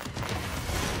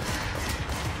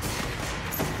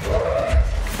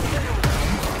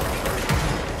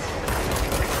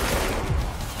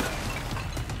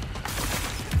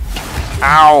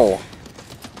 Ow!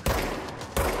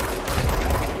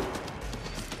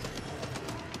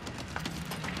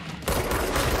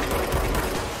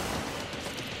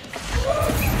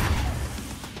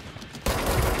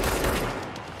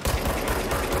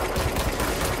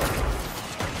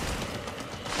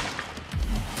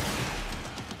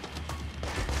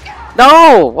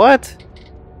 No! What?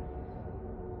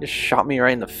 Just shot me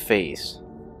right in the face.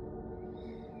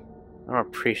 I don't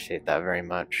appreciate that very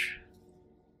much.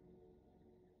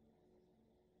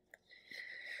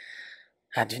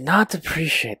 I do not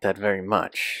appreciate that very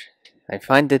much. I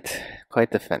find it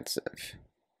quite offensive.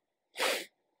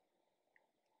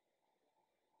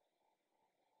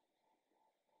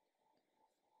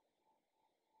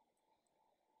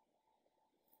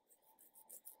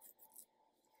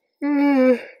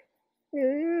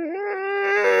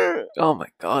 Oh my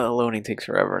god, the loading takes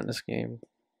forever in this game.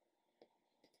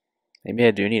 Maybe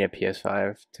I do need a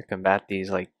PS5 to combat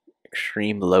these like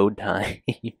extreme load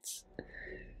times.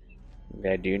 Maybe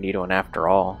I do need one after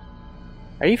all.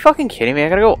 Are you fucking kidding me? I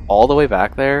gotta go all the way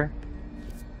back there?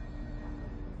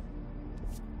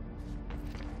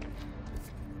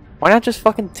 Why not just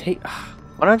fucking take...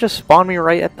 Why not just spawn me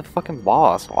right at the fucking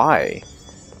boss? Why?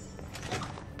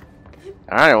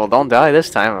 Alright, well don't die this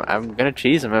time. I'm gonna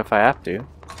cheese him if I have to.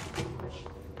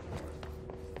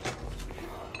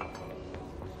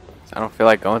 I don't feel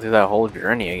like going through that whole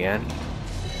journey again.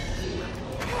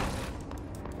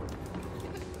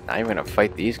 Not even gonna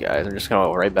fight these guys. I'm just gonna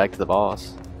go right back to the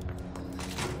boss.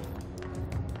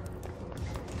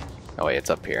 Oh wait, it's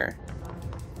up here.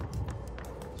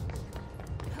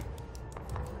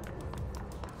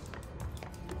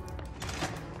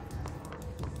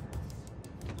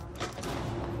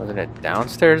 Wasn't it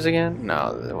downstairs again?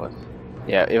 No, it was.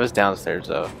 Yeah, it was downstairs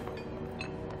though.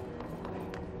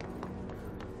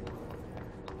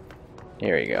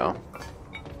 Here we go.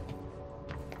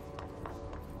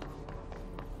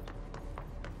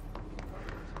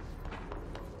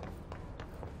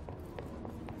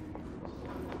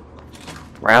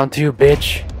 Round 2,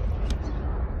 bitch.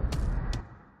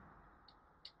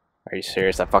 Are you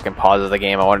serious? I fucking paused the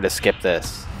game. I wanted to skip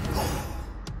this.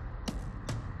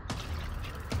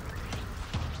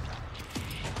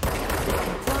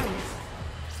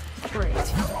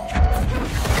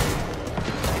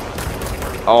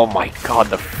 Oh my god,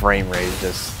 the frame rate is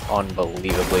just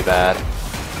unbelievably bad.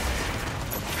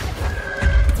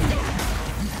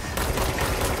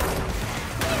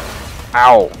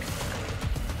 Ow!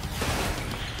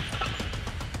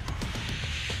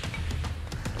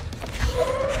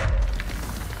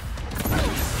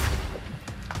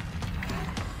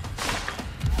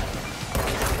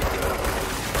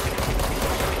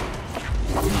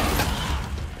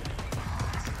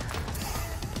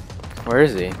 Where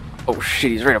is he? Oh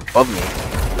shit, he's right above me.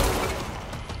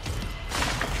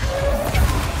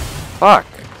 Fuck.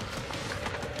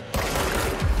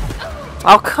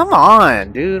 Oh, come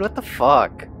on, dude. What the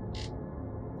fuck?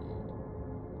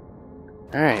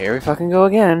 Alright, here we fucking go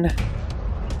again.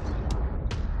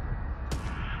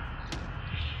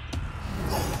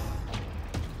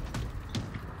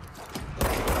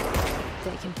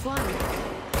 They can fly.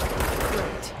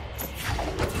 Great.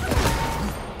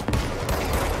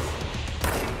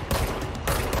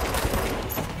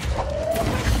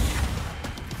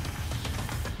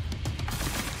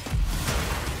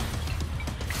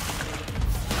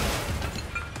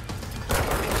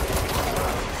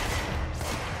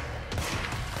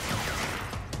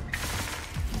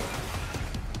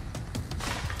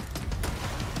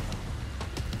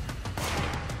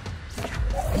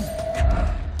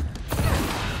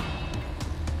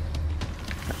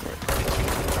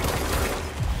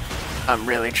 I'm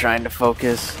really trying to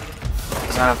focus,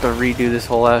 because I don't have to redo this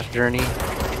whole ass journey.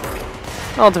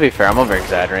 Well, to be fair, I'm over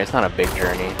exaggerating. It's not a big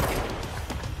journey.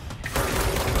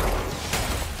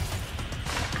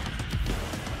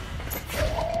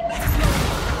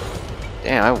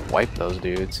 Damn, I wiped those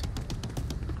dudes.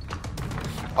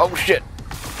 Oh shit!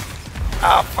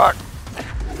 Ah, fuck!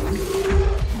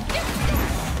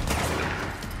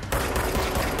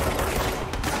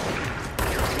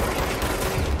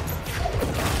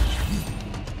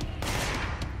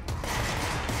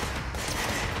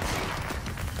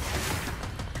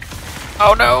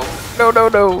 Oh no! No, no,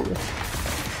 no!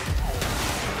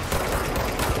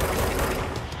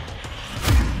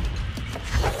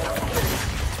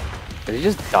 Did he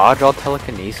just dodge all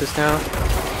telekinesis now?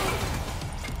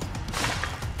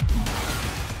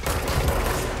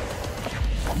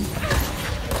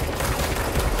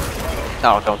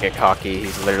 Oh, don't get cocky.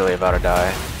 He's literally about to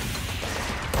die.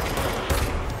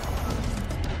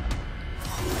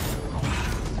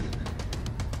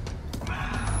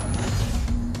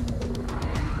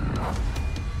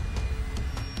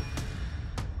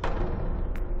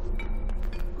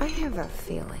 I have a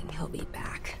feeling he'll be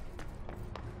back.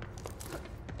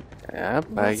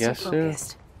 Yep, I guess so.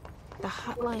 Focused. The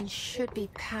hotline should be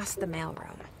past the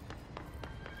mailroom.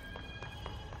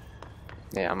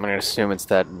 Yeah, I'm gonna assume it's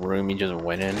that room you just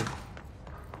went in.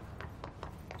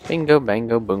 Bingo,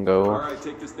 bango, bungo. Alright,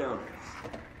 take this down.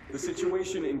 The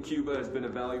situation in Cuba has been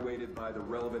evaluated by the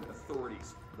relevant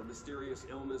authorities. The mysterious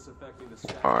illness affecting the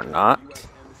staff Or of the not. U.S.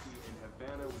 Embassy in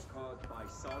Havana was caused by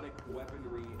sonic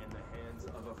weaponry in the hands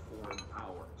of a foreign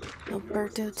power.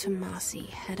 Alberto Tomasi,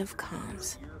 head of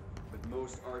comms. But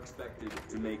most are expected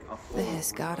to make a full The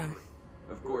hiss got him.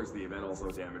 Of course, the event also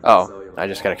damaged the Oh, cellular I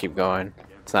just gotta keep going.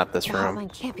 It's not this The room.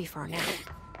 hotline can't be far now.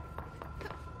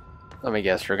 Let me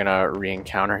guess, we're gonna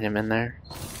re-encounter him in there.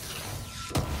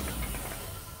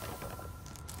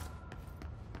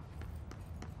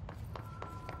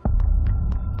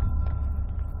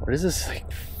 What is this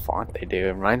like font they do?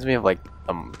 It reminds me of like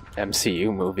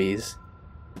MCU movies.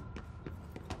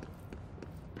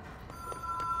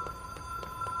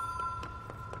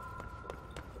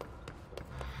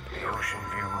 The Ocean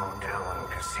View Motel and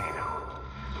Casino.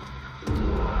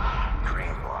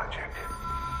 Dream logic.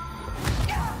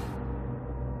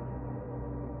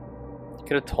 You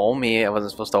could have told me I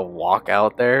wasn't supposed to walk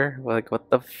out there. Like, what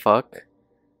the fuck?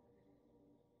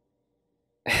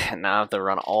 Now I have to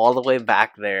run all the way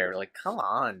back there. Like, come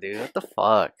on, dude. What the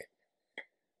fuck?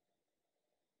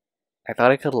 I thought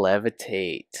I could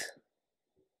levitate.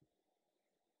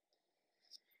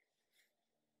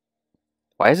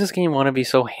 Why does this game want to be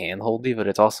so handholdy, but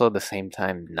it's also at the same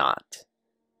time not?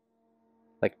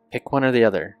 Like, pick one or the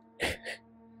other.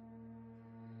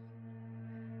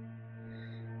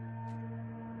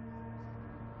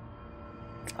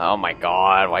 Oh my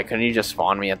god, why couldn't you just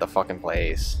spawn me at the fucking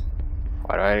place?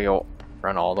 Why do I have to go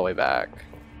run all the way back?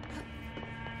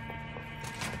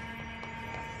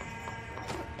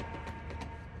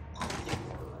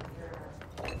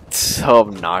 It's so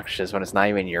obnoxious when it's not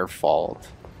even your fault.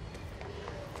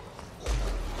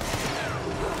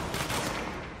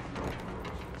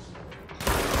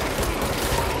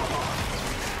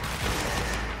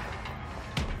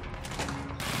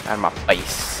 Out of my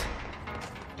face.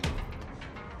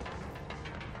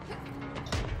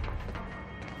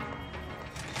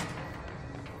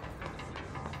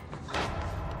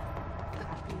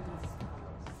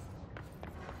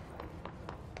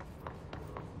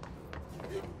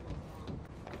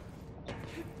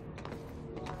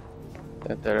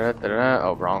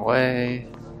 Oh, wrong way.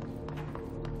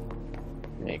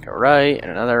 Make a right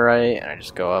and another right, and I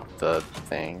just go up the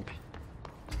thing.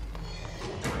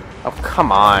 Oh,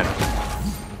 come on.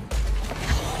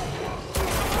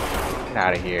 Get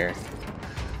out of here.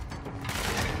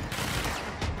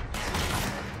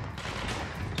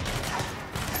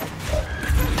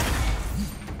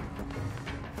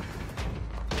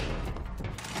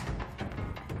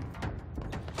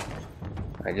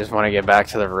 I just want to get back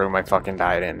to the room I fucking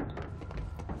died in.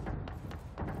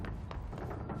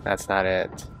 That's not it.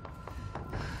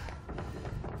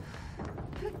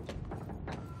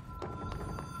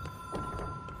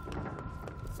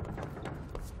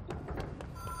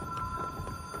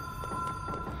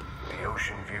 The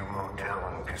Ocean View Motel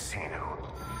and Casino.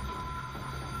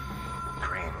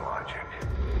 Dream logic.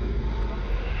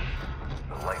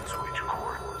 The light switch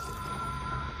cord.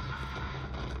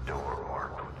 Door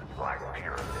marked with the black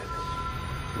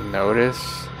pyramid.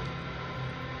 Notice.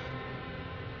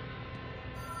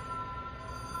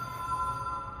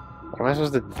 What am I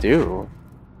supposed to do?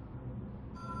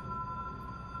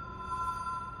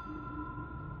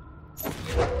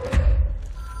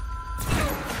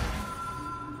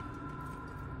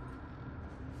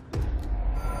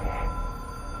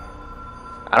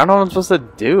 I don't know what I'm supposed to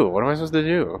do. What am I supposed to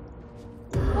do?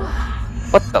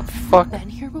 What the fuck? Been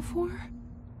here before?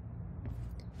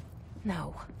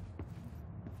 No.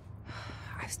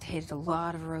 I've stayed at a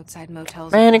lot of roadside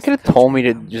motels. Man, it across could have the told me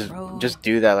to country, down the road. just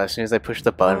do that as soon as I pushed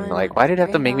the button. Like, why did it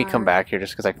have to make me come back here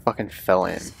just because I fucking fell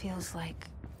in? This feels like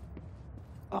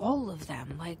all of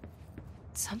them, like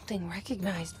something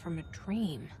recognized from a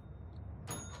dream.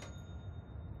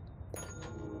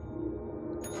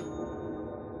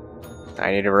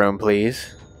 I need a room,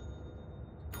 please.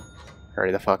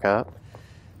 Hurry the fuck up.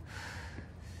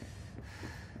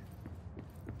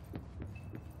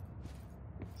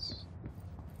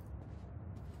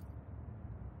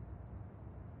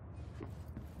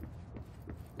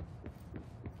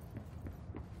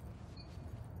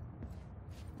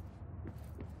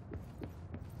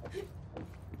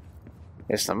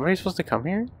 Is somebody supposed to come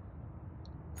here?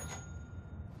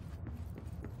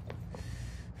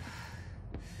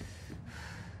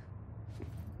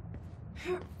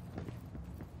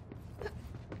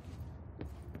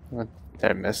 What, did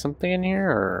I miss something in here,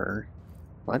 or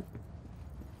what?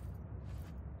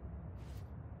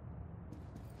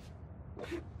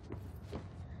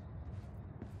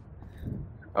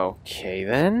 Okay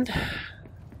then.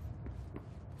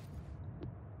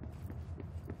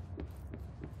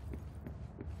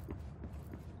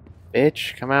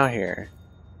 Bitch, come out here.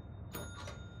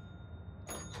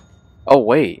 Oh,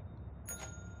 wait.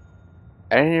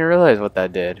 I didn't even realize what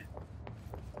that did.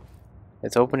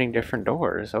 It's opening different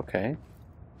doors. Okay.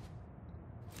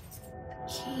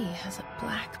 Key has a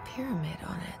black pyramid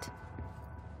on it.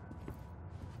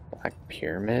 Black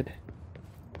pyramid?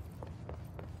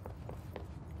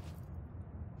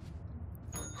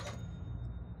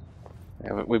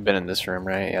 Yeah, we've been in this room,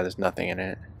 right? Yeah, there's nothing in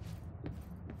it.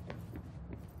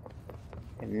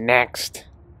 Next.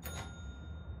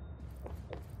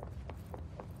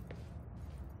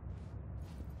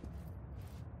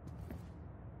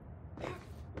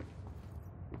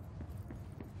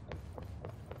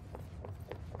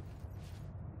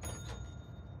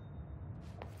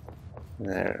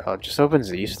 There, oh, it just opens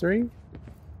these three?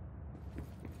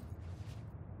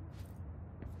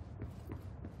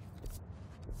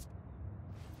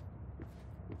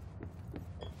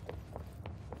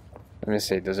 Let me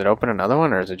see, does it open another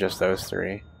one or is it just those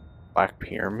three? Black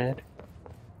pyramid?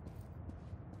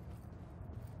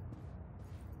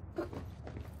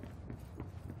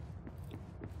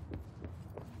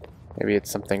 Maybe it's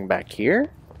something back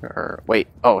here? Or, wait,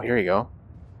 oh, here you go.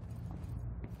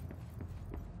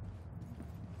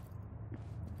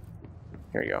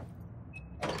 Here you go.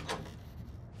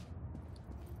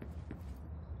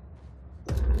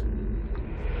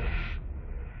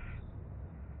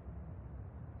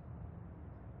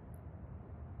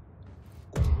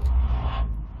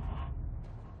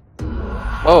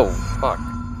 Oh, fuck.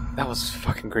 That was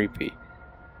fucking creepy.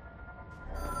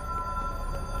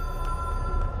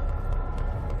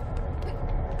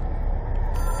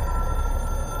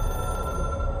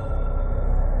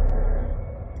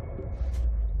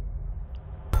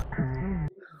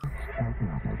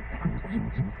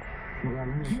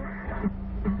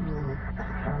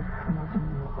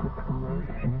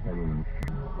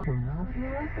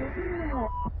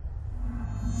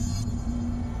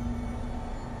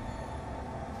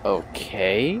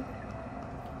 Okay.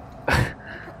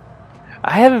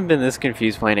 I haven't been this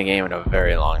confused playing a game in a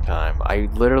very long time. I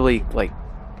literally, like,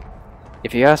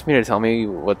 if you asked me to tell me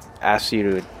what, asked you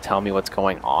to tell me what's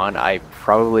going on, I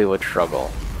probably would struggle.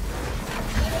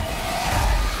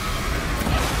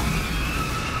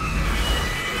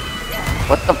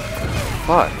 What the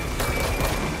fuck?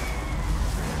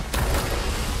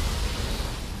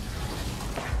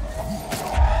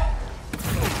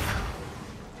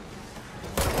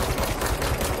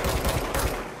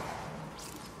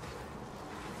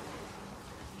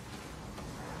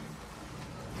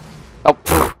 Oh,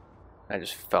 pfft. I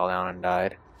just fell down and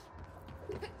died.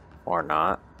 Or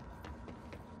not.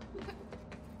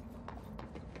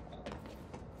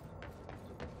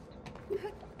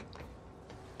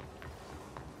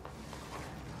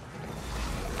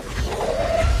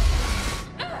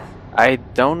 I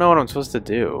don't know what I'm supposed to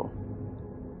do.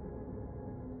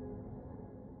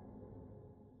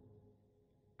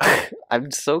 I'm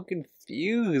so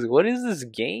confused. What is this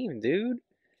game, dude?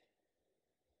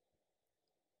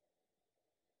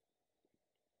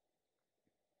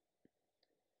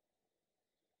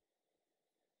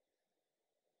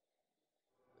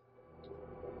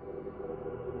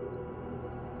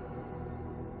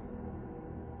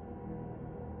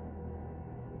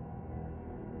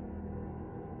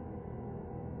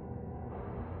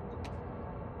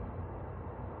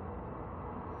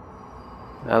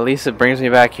 At least it brings me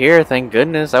back here, thank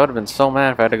goodness. I would have been so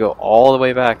mad if I had to go all the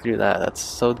way back through that. That's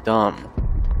so dumb.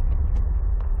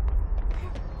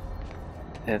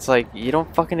 And it's like, you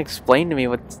don't fucking explain to me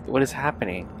what is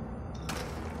happening.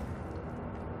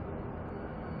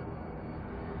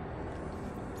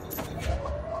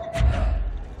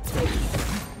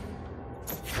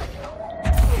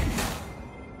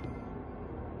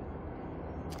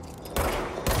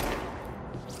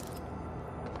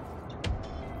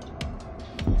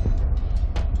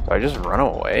 Do I just run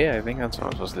away? I think that's what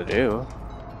I'm supposed to do.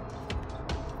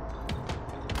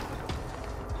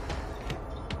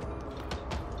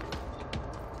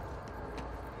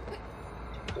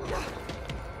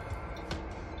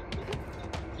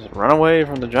 Just run away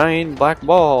from the giant black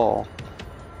ball.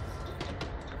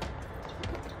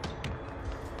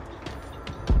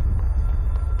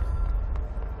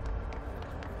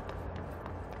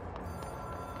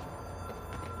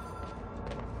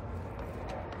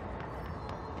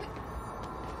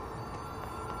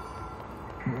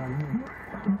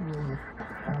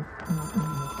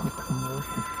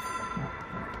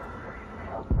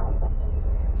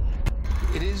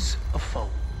 It is a phone.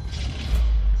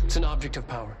 It's an object of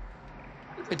power.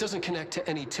 It doesn't connect to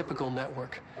any typical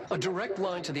network. A direct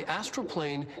line to the astral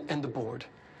plane and the board.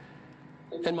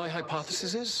 And my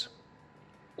hypothesis is,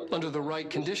 under the right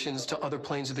conditions, to other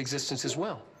planes of existence as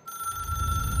well.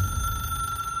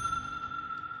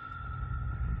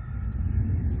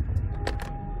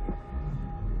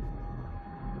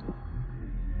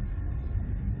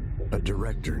 A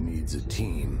director needs a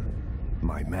team.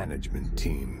 My management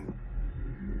team.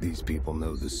 These people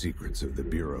know the secrets of the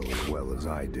Bureau as well as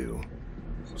I do.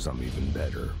 Some even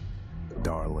better.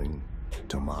 Darling,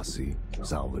 Tomasi,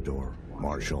 Salvador,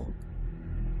 Marshall.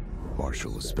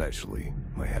 Marshall especially,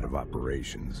 my head of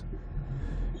operations.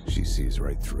 She sees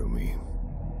right through me.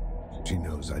 She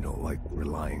knows I don't like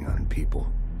relying on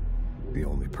people. The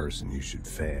only person you should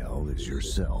fail is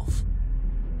yourself.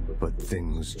 But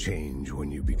things change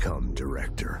when you become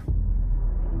director.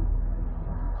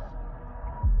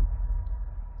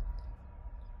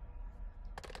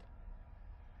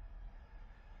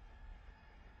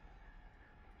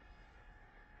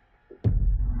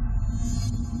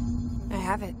 I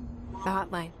have it. The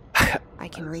hotline. I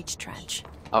can reach Trench.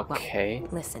 Okay.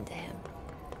 Well, listen to him.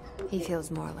 He feels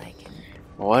more like him.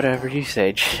 Whatever you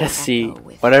say, Jesse.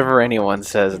 Whatever anyone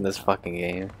says in this fucking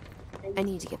game. I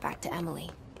need to get back to Emily.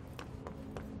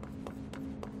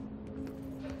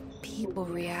 People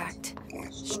react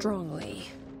strongly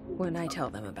when I tell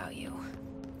them about you.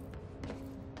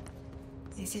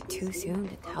 Is it too soon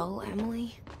to tell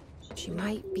Emily? She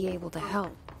might be able to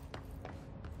help.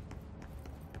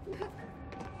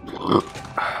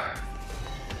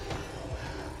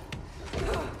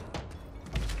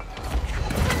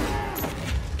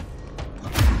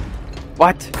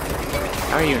 What?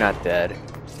 How are you not dead?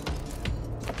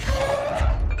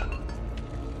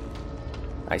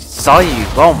 I saw you.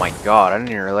 Oh my god, I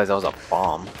didn't even realize that was a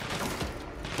bomb.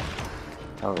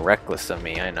 How reckless of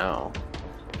me, I know.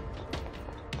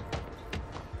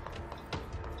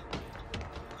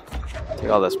 Take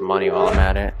all this money while I'm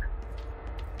at it.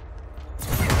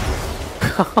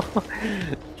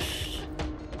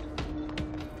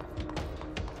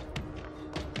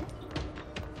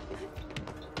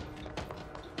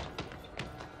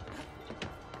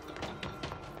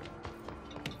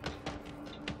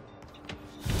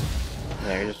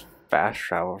 Yeah, you just fast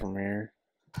travel from here.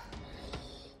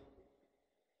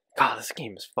 God, this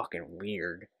game is fucking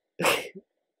weird.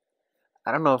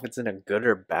 I don't know if it's in a good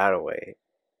or bad way.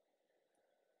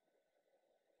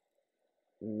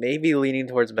 Maybe leaning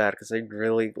towards bad because I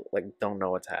really don't know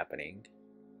what's happening.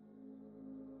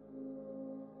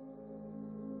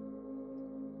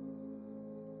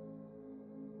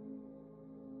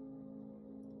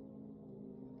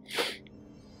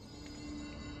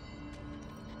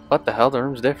 What the hell? The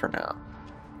room's different now.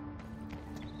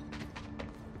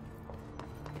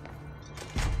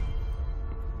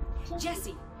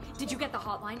 Jesse, did you get the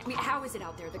hotline? I mean, how is it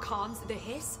out there? The comms, the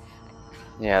hiss?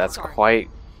 Yeah, that's Sorry. quite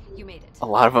You made it. a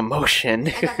lot of emotion.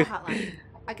 I got the hotline.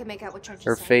 I could make out what Trench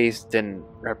Her is saying. face didn't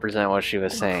represent what she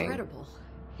was saying. Incredible.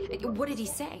 What did he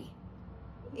say?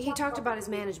 He talked about his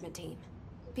management team.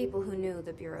 People who knew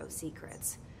the Bureau's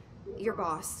secrets. Your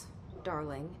boss,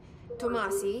 Darling.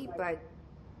 Tomasi, but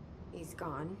he's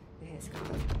gone. His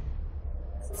gone.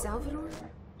 Salvador?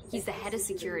 He's the head of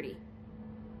security.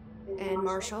 And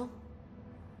Marshall?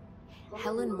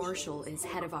 Helen Marshall is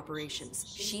head of operations.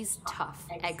 She's tough,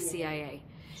 ex-CIA.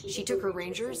 She took her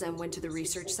Rangers and went to the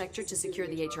research sector to secure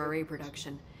the HRA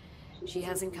production. She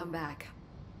hasn't come back.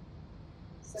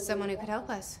 Someone who could help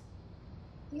us.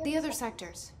 The other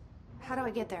sectors. How do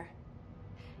I get there?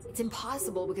 It's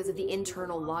impossible because of the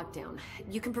internal lockdown.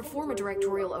 You can perform a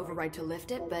directorial override to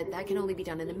lift it, but that can only be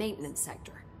done in the maintenance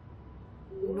sector.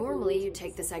 Normally, you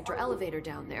take the sector elevator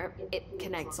down there. It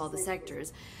connects all the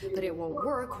sectors, but it won't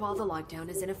work while the lockdown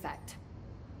is in effect.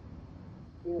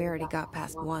 We already got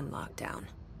past one lockdown.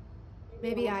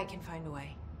 Maybe I can find a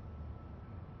way.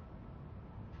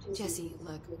 Jesse,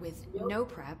 look, with no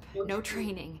prep, no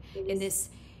training, in this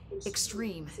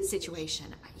extreme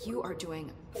situation, you are doing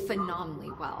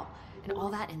phenomenally well. And all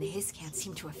that and the hiss can't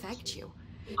seem to affect you.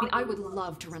 I mean, I would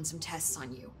love to run some tests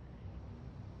on you.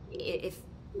 If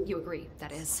you agree,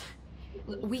 that is.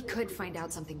 We could find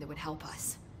out something that would help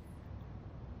us.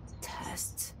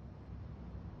 Tests?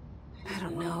 I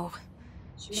don't know.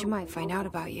 She might find out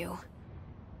about you.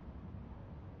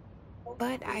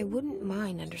 But I wouldn't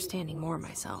mind understanding more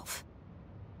myself.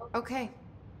 Okay.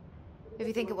 If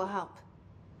you think it will help.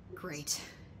 Great.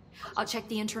 I'll check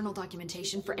the internal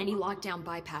documentation for any lockdown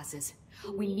bypasses.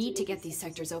 We need to get these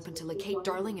sectors open to locate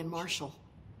Darling and Marshall.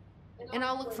 And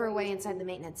I'll look for a way inside the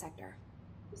maintenance sector.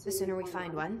 The sooner we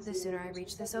find one, the sooner I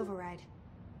reach this override.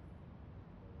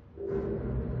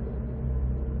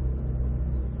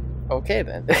 Okay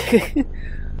then.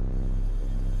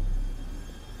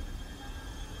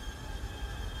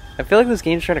 I feel like this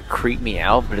game's trying to creep me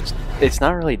out, but it's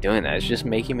not really doing that. It's just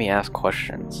making me ask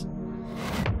questions.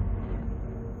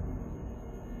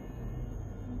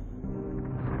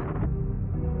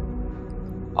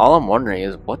 All I'm wondering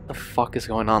is what the fuck is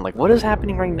going on? Like, what is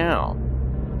happening right now?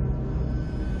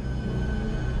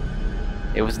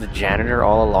 It was the janitor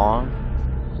all along?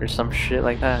 Or some shit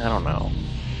like that? I don't know.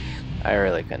 I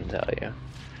really couldn't tell you.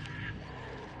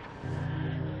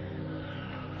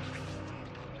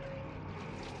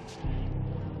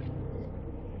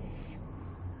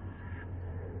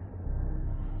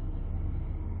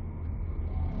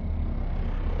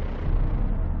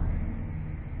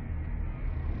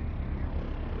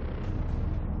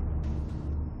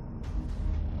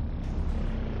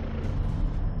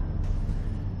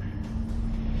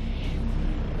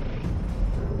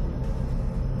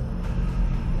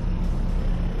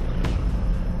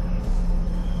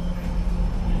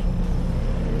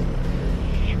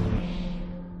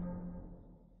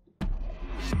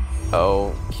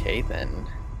 Okay then.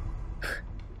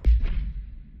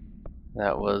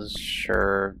 That was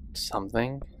sure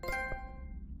something.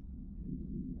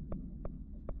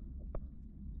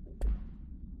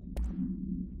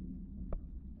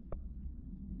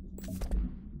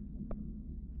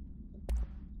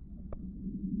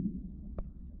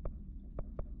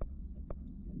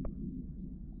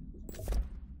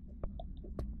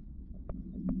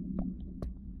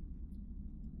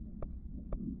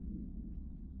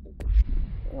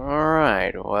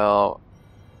 Alright, well,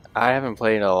 I haven't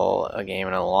played a game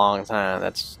in a long time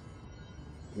that's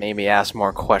maybe asked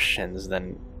more questions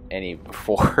than any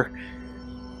before.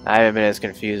 I haven't been as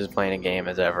confused as playing a game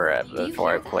as ever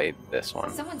before I played this one.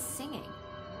 Someone's singing.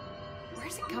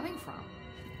 Where's it coming from?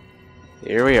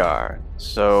 Here we are.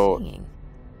 So, Singing.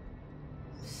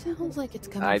 Sounds like it's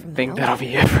coming I from think the that'll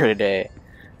be it for today.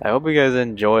 I hope you guys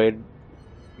enjoyed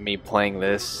me playing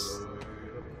this.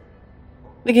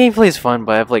 The gameplay is fun,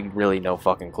 but I have like really no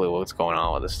fucking clue what's going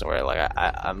on with the story. Like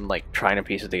I'm like trying to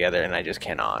piece it together and I just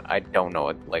cannot. I don't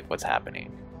know what's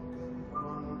happening.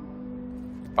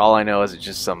 All I know is it's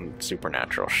just some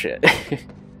supernatural shit.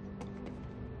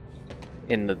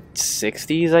 In the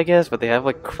 60s, I guess, but they have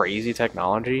like crazy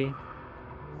technology.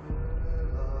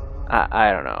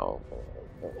 I don't know.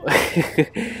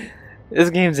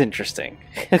 This game's interesting.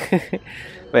 But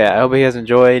yeah, I hope you guys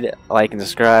enjoyed. Like and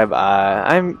subscribe.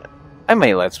 I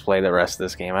may let's play the rest of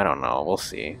this game. I don't know. We'll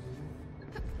see.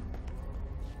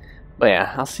 But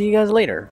yeah, I'll see you guys later.